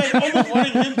 dog. he's like almost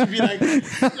wanting him to be like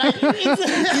it's, Come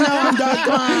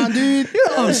on, dude. You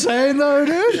know what I'm saying, though,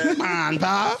 dude? Come on,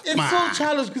 dog. It's so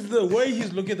childish because the way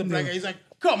he's looking at the black guy, he's like,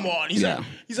 come on. Yeah.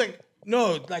 He's like,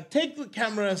 no, like take the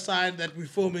camera aside that we're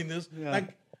filming this.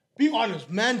 Like, be honest,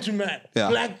 man to man. Yeah.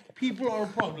 Black people are a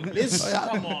problem. Let's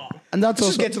come on. And that's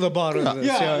Just also get to the bottom of this.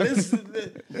 Yeah,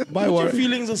 Yeah. put your worry-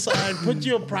 feelings aside, put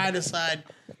your pride aside.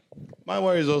 my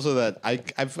worry is also that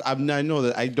I know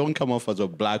that I don't come off as a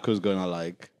black who's gonna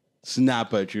like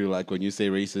snap at you like when you say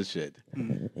racist shit.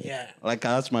 Yeah. Like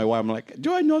I asked my wife, I'm like,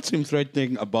 do I not seem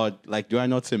threatening about like do I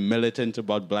not seem militant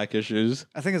about black issues?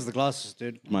 I think it's the glasses,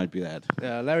 dude. Might be that.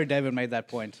 Yeah, Larry David made that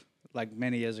point like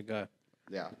many years ago.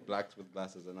 Yeah, blacks with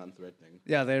glasses are non-threatening.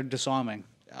 Yeah, they're disarming.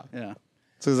 Yeah. Yeah.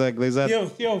 So it's like there's that.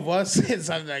 Theo Voss said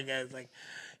something like that. It's like,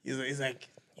 he's like,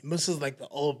 he misses like the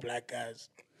old black guys.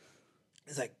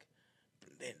 It's like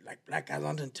black guys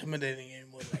aren't intimidating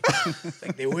anymore. Like, it's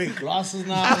like they wear glasses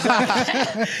now.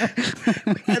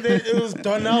 And then it was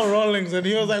Donnell Rawlings, and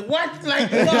he was like, "What?" Like,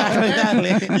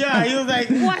 yeah, he was like,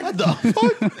 "What the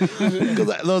fuck?" Because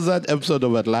there was that episode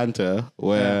of Atlanta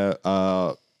where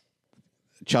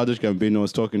Childish Gambino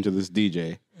was talking to this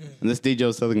DJ, and this DJ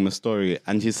was telling him a story,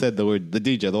 and he said the white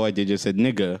DJ said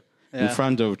nigger in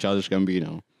front of Childish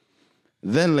Gambino.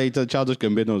 Then later, Childish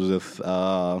Gambino was with,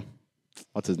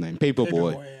 what's his name?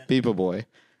 Paperboy.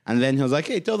 And then he was like,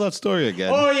 hey, tell that story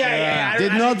again. Oh, yeah.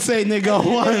 Did not say nigger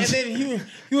once. And then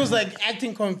he was like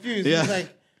acting confused. Yeah. He was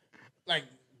like,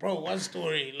 bro, what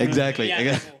story? Like, Exactly.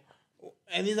 Yeah,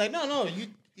 and he's like, no,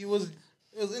 it was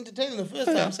entertaining the first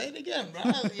time. Say it again, bro.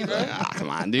 You know? Come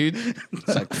on, dude. It's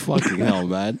like fucking hell,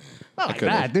 man. Not like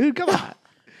that, dude. Come on.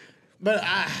 But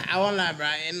I won't lie, bro.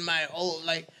 In my old,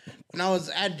 like, when I was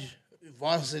at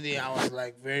varsity, I was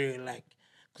like very like,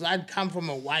 because I'd come from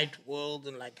a white world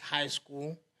in like high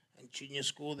school and junior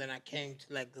school. Then I came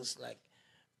to like this like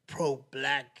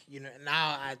pro-black, you know.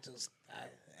 Now I'm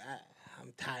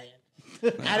tired.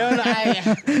 I don't know.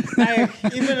 I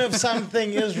even if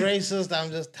something is racist,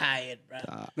 I'm just tired, bro.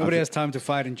 Nobody has time to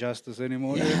fight injustice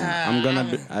anymore. Dude.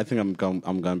 I think I'm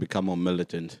gonna become more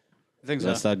militant. I think I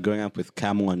so. start going up with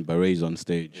camo and berets on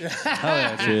stage. Oh,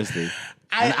 yeah, dude. Seriously.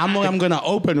 I'm gonna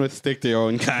open with stick to your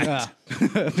own kind.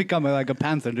 Yeah. Become like a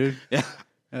panther, dude. Yeah.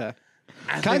 Yeah.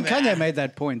 Kanye made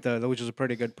that point, though, which is a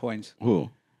pretty good point. Who?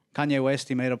 Kanye West,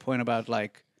 he made a point about,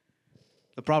 like,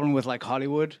 the problem with, like,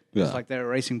 Hollywood is, Yeah. like, they're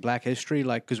erasing black history.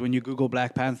 Like, because when you Google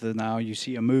Black Panther now, you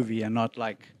see a movie and not,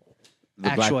 like, The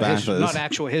actual Black history. Panthers. Not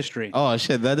actual history. Oh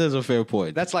shit, that is a fair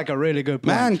point. That's, like, a really good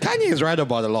point. Man, Kanye is right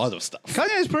about a lot of stuff.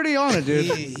 Kanye's pretty on it, dude.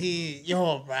 He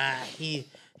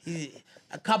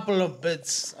a couple of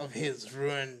bits of his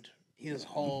ruined his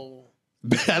whole.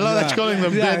 I love that you're calling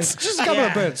them bits. Just a couple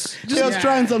of bits. He was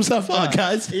trying some stuff out,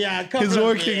 guys. Yeah, a couple He's of-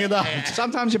 working it out.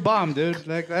 Sometimes you bomb, dude.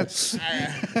 Like, that's...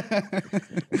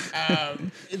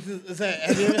 It's like,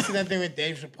 have you ever seen that thing where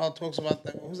Dave Chappelle talks about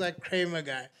who's that Kramer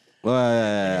guy?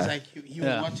 Well, He's like he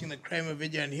was watching the Kramer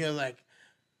video and he was like,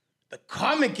 the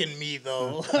comic in me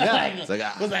though, It's like,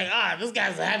 was like, this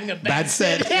guy's having a bad bad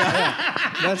set.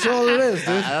 That's all it is, dude.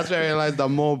 That's where I realized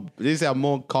I'm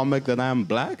more comic than I am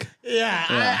black.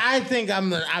 Yeah. I think I'm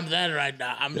that right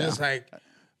now. I'm just like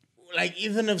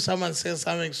even if someone says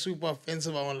something super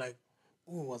offensive, I'm like,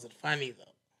 ooh, was it funny though?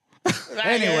 Like,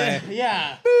 Anyway.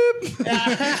 yeah.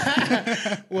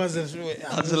 Was it?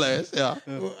 That's hilarious. Yeah.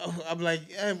 I'm like,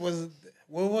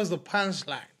 what was the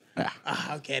punchline?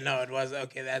 Okay, no, it was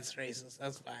okay. That's racist.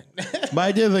 That's fine. But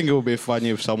I did think it would be funny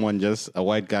if a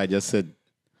white guy just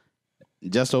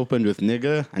opened with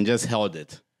nigger and just held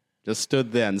it. Just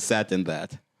stood there and sat in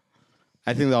that.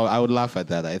 I think that I would laugh at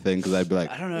that, because I'd be like,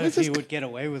 I don't know if he would get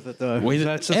away with it, though.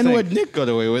 That's the N-word thing. Nick got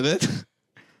away with it.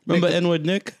 Remember N-word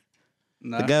Nick?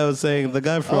 No. The guy was saying, the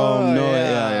guy from,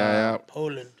 yeah.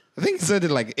 Poland. I think he said it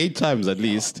like 8 times at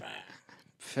least.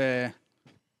 Fair.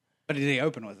 But did he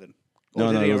open with it? No,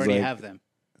 Or did no, he it was already like- have them?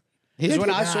 He Because had-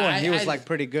 when I saw him, he was I- like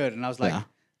pretty good, and I was like, Yeah.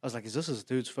 is this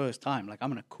dude's first time? Like, I'm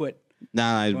gonna quit.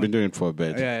 Nah, I've been doing it for a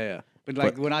bit. Yeah. But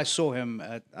like when I saw him,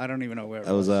 I don't even know where it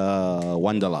That was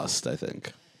Wanderlust, I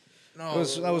think. No,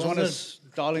 That was one of his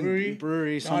Darling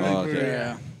Brewery. Something. Oh, okay.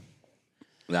 Yeah.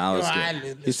 That was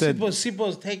good. He said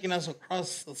Sipo's taking us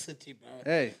across the city, bro.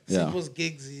 Hey. Yeah. Sipo's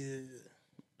gigs.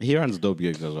 he runs dope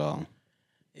gigs as well.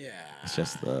 Yeah. It's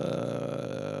just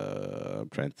I'm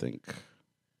trying to think.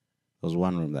 There was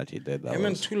one room that he did. That Him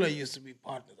and was, Tula used to be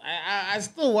partners. I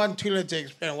still want Tula to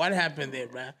explain what happened there,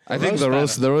 bro. I think the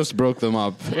roast broke them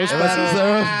up. Ever since the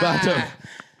roast battle,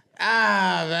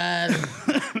 Man.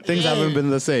 things haven't been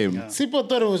the same. Sipo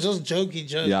thought it was just jokey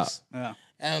jokes. Yeah. Yeah.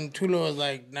 And Tula was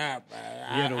like, nah, bro.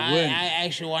 had to win. I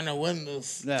actually want to win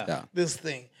this. Yeah. This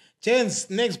thing. Gents,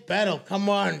 next battle. Come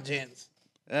on, gents.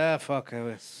 Fuck. It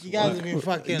was. You guys have been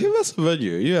fucking. Give us a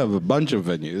venue. You have a bunch of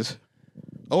venues.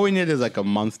 All we need is like a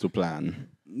month to plan.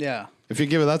 Yeah. If you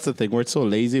give it, that's the thing. We're so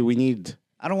lazy. We need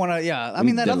I don't want to. Yeah. I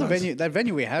mean, that other deadlines.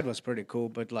 venue we had was pretty cool,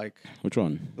 but like which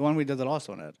one? the one we did the last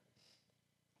one at.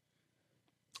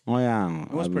 Oh yeah,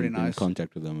 was I've pretty been in nice.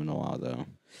 contact with them in a while though.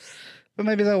 But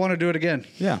maybe they want to do it again.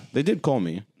 Yeah, they did call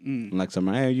me. Like,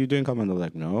 hey, are you doing comment? I was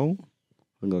like, no.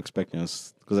 We're expecting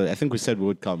us because I think we said we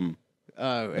would come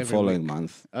the following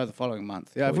month. Oh, the following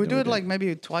month. Yeah, if we do it like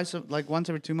maybe once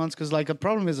every 2 months, because like the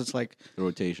problem is it's like The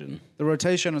rotation. the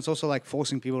rotation. It's also like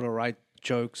forcing people to write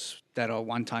jokes that are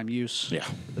one-time use. Yeah.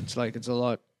 It's like it's a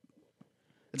lot.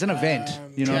 It's an event.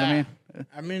 You know what I mean?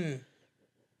 I mean,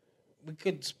 we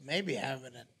could maybe have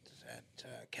it at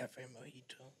Cafe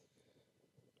Mojito.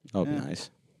 Oh, nice.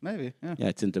 Maybe. Yeah. Yeah,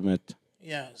 it's intimate.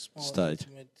 Yeah, small, Start.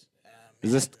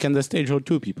 intimate. Can the stage hold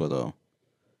 2 people though?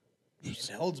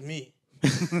 It holds me.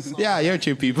 Yeah, you're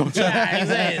 2 people. Yeah,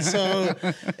 exactly. So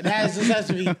this has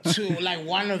to be 2. Like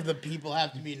one of the people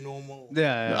have to be normal.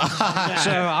 Yeah. So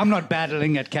I'm not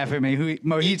battling at Cafe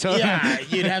Mojito. Yeah,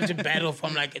 you'd have to battle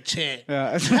from like a chair.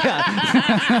 Yeah.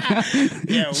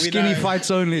 Yeah, Skinny fights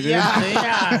only, dude.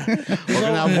 Yeah. We're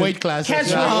gonna have weight classes.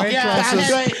 Catch now. weight,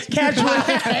 catch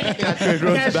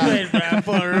weight, bro,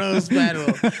 for a roast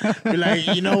battle. Be like,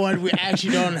 you know what? We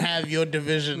actually don't have your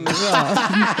division.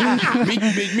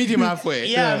 meet him halfway.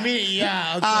 Yeah.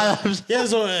 Okay.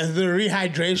 So the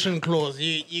rehydration clause.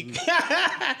 You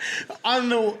on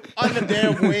the day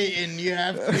of weigh-in, you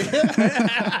have to.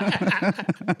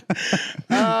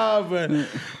 But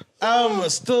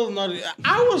still not.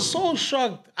 I was so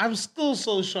shocked. I'm still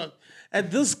so shocked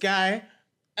at this guy.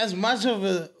 As much of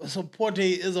a supporter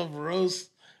he is of roast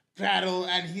battle,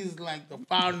 and he's like the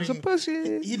founding. He's a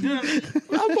pussy. He didn't.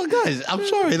 Oh my guys, I'm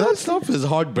sorry. That stuff is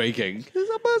heartbreaking. He's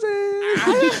a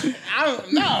pussy.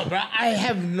 No, bro. I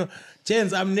have no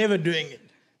chance. I'm never doing it.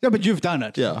 Yeah, but you've done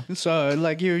it. Yeah. So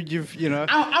like you've you know.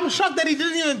 I'm shocked that he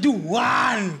didn't even do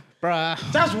one. Bruh.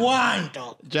 Just one,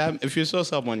 dog. Jam, if you saw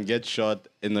someone get shot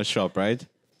in a shop, right?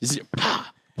 You see,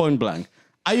 point blank.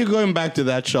 Are you going back to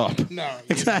that shop? No.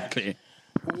 Exactly.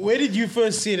 Where did you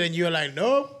first see it and you were like,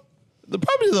 nope?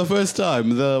 Probably the first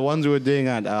time. The ones we were doing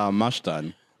at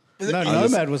Mashtan. No,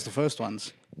 Nomad was the first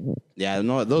ones. Yeah,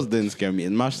 no, those didn't scare me.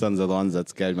 And Mashtan's are the ones that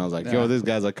scared me. I was like, yo, these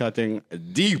guys are cutting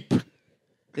deep.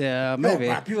 Yeah, No, maybe.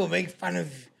 bro, people make fun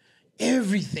of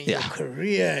everything. Your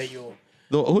career, your...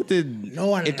 Who did No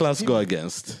one- Iklas go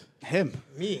against? Him.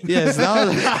 Me. Yes, that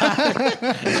was...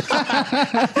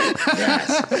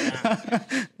 Yes.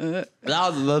 That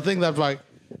was the thing that, like,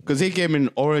 because he came in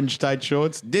orange tight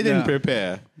shorts, didn't Yeah.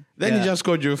 prepare. Then he Yeah. just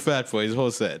called you fat for his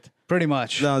whole set. Pretty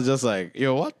much. And I was just like,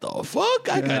 yo, what the fuck?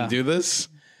 I can't do this.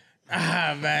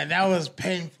 Man, that was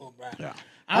painful, bro. Yeah.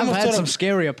 I've had some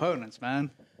scary opponents, man.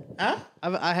 Huh?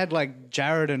 I had like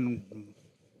Jared and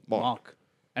Mark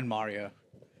and Mario.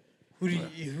 Who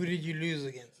did you lose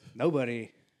against?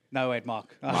 Nobody. No, wait,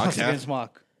 Mark. I Mark, lost yeah. against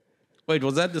Mark. Wait,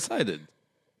 was that decided?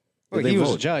 Well, Did they he was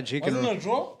a vote? judge. He Wasn't can. it a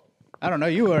draw? I don't know.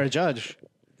 You were a judge.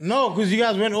 No, because you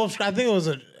guys went off. I think it was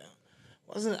a...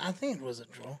 I think it was a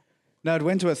draw. No, it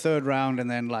went to a third round, and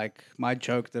then like my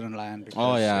joke didn't land. Because,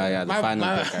 Oh, yeah. The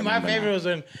final pick, I My remember favorite now. was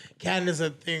when Candace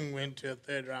and Thing went to a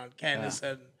third round. Candace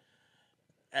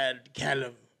and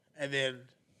Callum. And then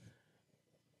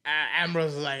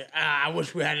Ambrose was like, I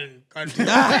wish we hadn't gone to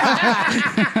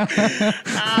that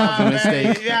was a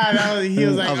mistake. Yeah, he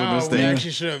was like, That was a we mistake.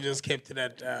 actually should have just kept to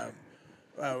that.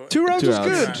 2 rounds 2 was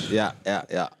rounds. good.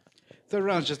 Yeah. Third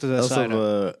round's just a Also,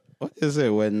 decider. what is it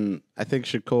when I think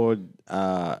she called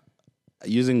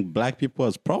using black people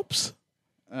as props?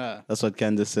 That's what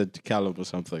Candace said to Callum or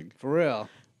something. For real.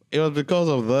 It was because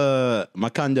of the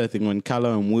Makanda thing when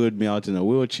Callum wheeled me out in a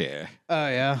wheelchair. Oh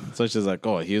yeah. So she's like,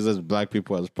 oh, he uses black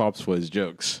people as props for his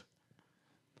jokes.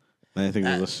 And I think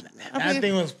it was... That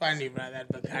thing was funny, bro.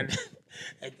 That Bacardi.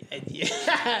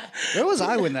 Where was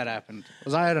I when that happened?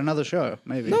 Was I at another show?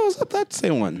 Maybe. No, was that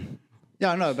same one?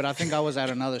 Yeah, no, but I think I was at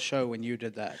another show when you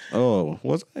did that. Oh,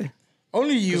 was I?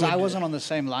 Only you. Because I would- wasn't on the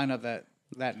same lineup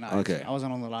that night. Okay. I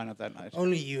wasn't on the lineup that night.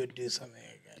 Only you would do something like that.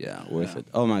 Yeah, worth it.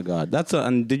 Oh my god,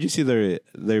 and did you see the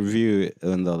review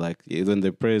when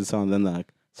they praised some of them,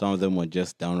 like some of them were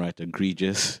just downright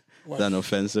egregious, than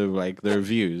offensive, like the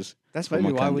reviews. That's for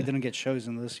maybe why we Makanda. didn't get shows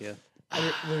in this year.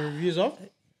 The reviews of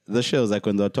it? The shows, like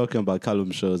when they were talking about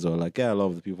Callum shows, they were like, yeah, a lot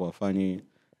of the people are funny.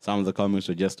 Some of the comments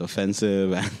were just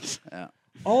offensive, and Yeah.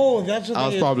 Oh, that's what that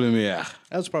was probably me. Yeah,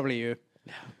 That was probably you.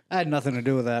 I had nothing to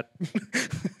do with that.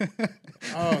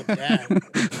 Oh, damn.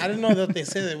 I didn't know that they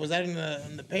said it. Was that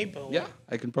in the paper? yeah,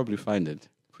 I can probably find it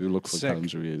if you look for Sick.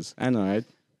 Callum's reviews. I know, right?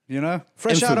 You know?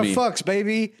 Fresh out of Infamy. fucks,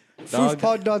 baby. Dog.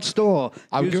 Foofpod.store.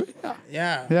 I'm Use- good.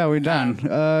 Yeah. Yeah, we're done.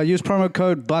 Use promo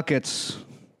code BUCKETS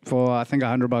for, I think,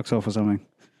 $100 off or something.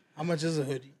 How much is a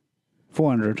hoodie?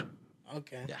 400.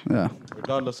 Okay. Yeah.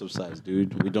 Regardless of size,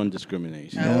 dude, we don't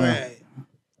discriminate. Now, wait.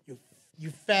 You you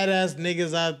fat ass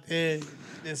niggas out there,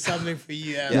 there's something for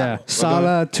you. Yeah,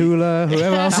 Sala, Tula,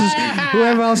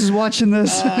 whoever else is watching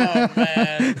this. Oh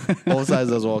man. All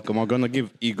sides as welcome. We're gonna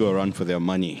give Ego a run for their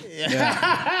money.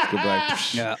 Yeah. Good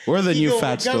luck. Yeah. We're the new Eagle,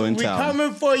 fatso in we town.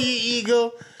 coming for you,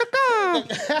 Eagle.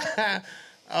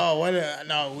 Oh, what?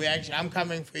 No, I'm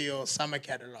coming for your summer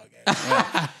catalog.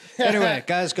 Anyway,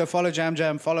 guys, go follow Jam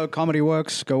Jam, follow Comedy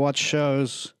Works, go watch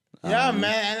shows. Yeah,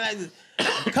 man.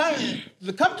 And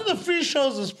come to the free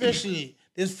shows, especially.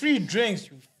 There's free drinks.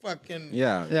 You fucking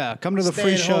Yeah, come to the Stay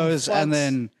free at home shows and fucks.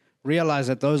 then realize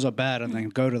that those are bad and then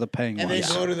go to the paying and ones.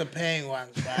 then go to the paying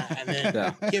ones, right? And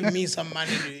then give me some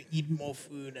money to eat more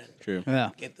food and True. Yeah.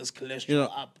 get this cholesterol You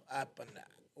know- up and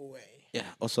away. Yeah.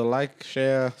 Also, like,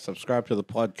 share, subscribe to the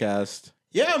podcast.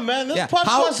 Yeah, man. This Yeah.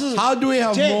 podcast is How do we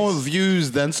have gents. more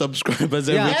views than subscribers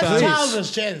every Yeah, That's time? please.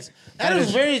 childish, gents. That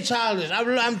is very childish.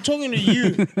 I'm talking to you,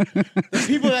 the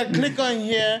people that click on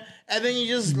here and then you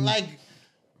just like,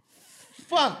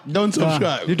 fuck. Don't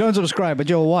subscribe. You don't subscribe, but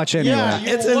you'll watch anyway. Yeah,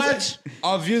 you watch.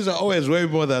 Our views are always way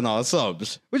more than our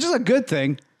subs. Which is a good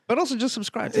thing, but also just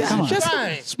subscribe. Come on.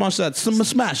 Right. Smash that,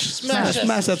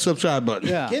 smash that subscribe button.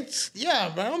 Yeah.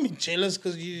 But don't be jealous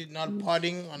because you're not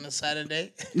partying on a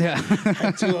Saturday Yeah.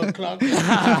 at 2 o'clock.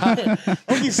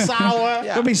 Don't be sour.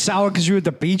 Don't be sour because you're at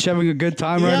the beach having a good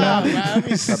time right Yeah, now. man, don't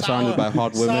be sour. surrounded by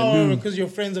hot women. Sour because your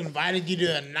friends invited you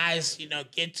to a nice,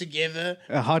 get together.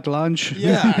 A hot lunch.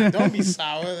 Yeah, don't be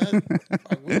sour.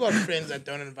 Fuck, we got friends that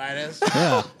don't invite us.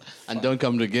 Yeah. And don't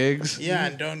come to gigs Yeah,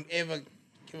 and don't ever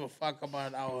give a fuck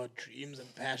about our dreams and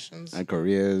passions. and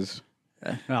careers.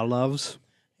 Our loves.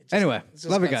 Anyway, It's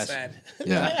just love you got guys. sad.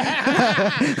 Yeah.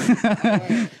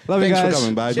 Love you Thanks for guys.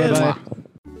 coming by. Cheers. Bye-bye. Bye.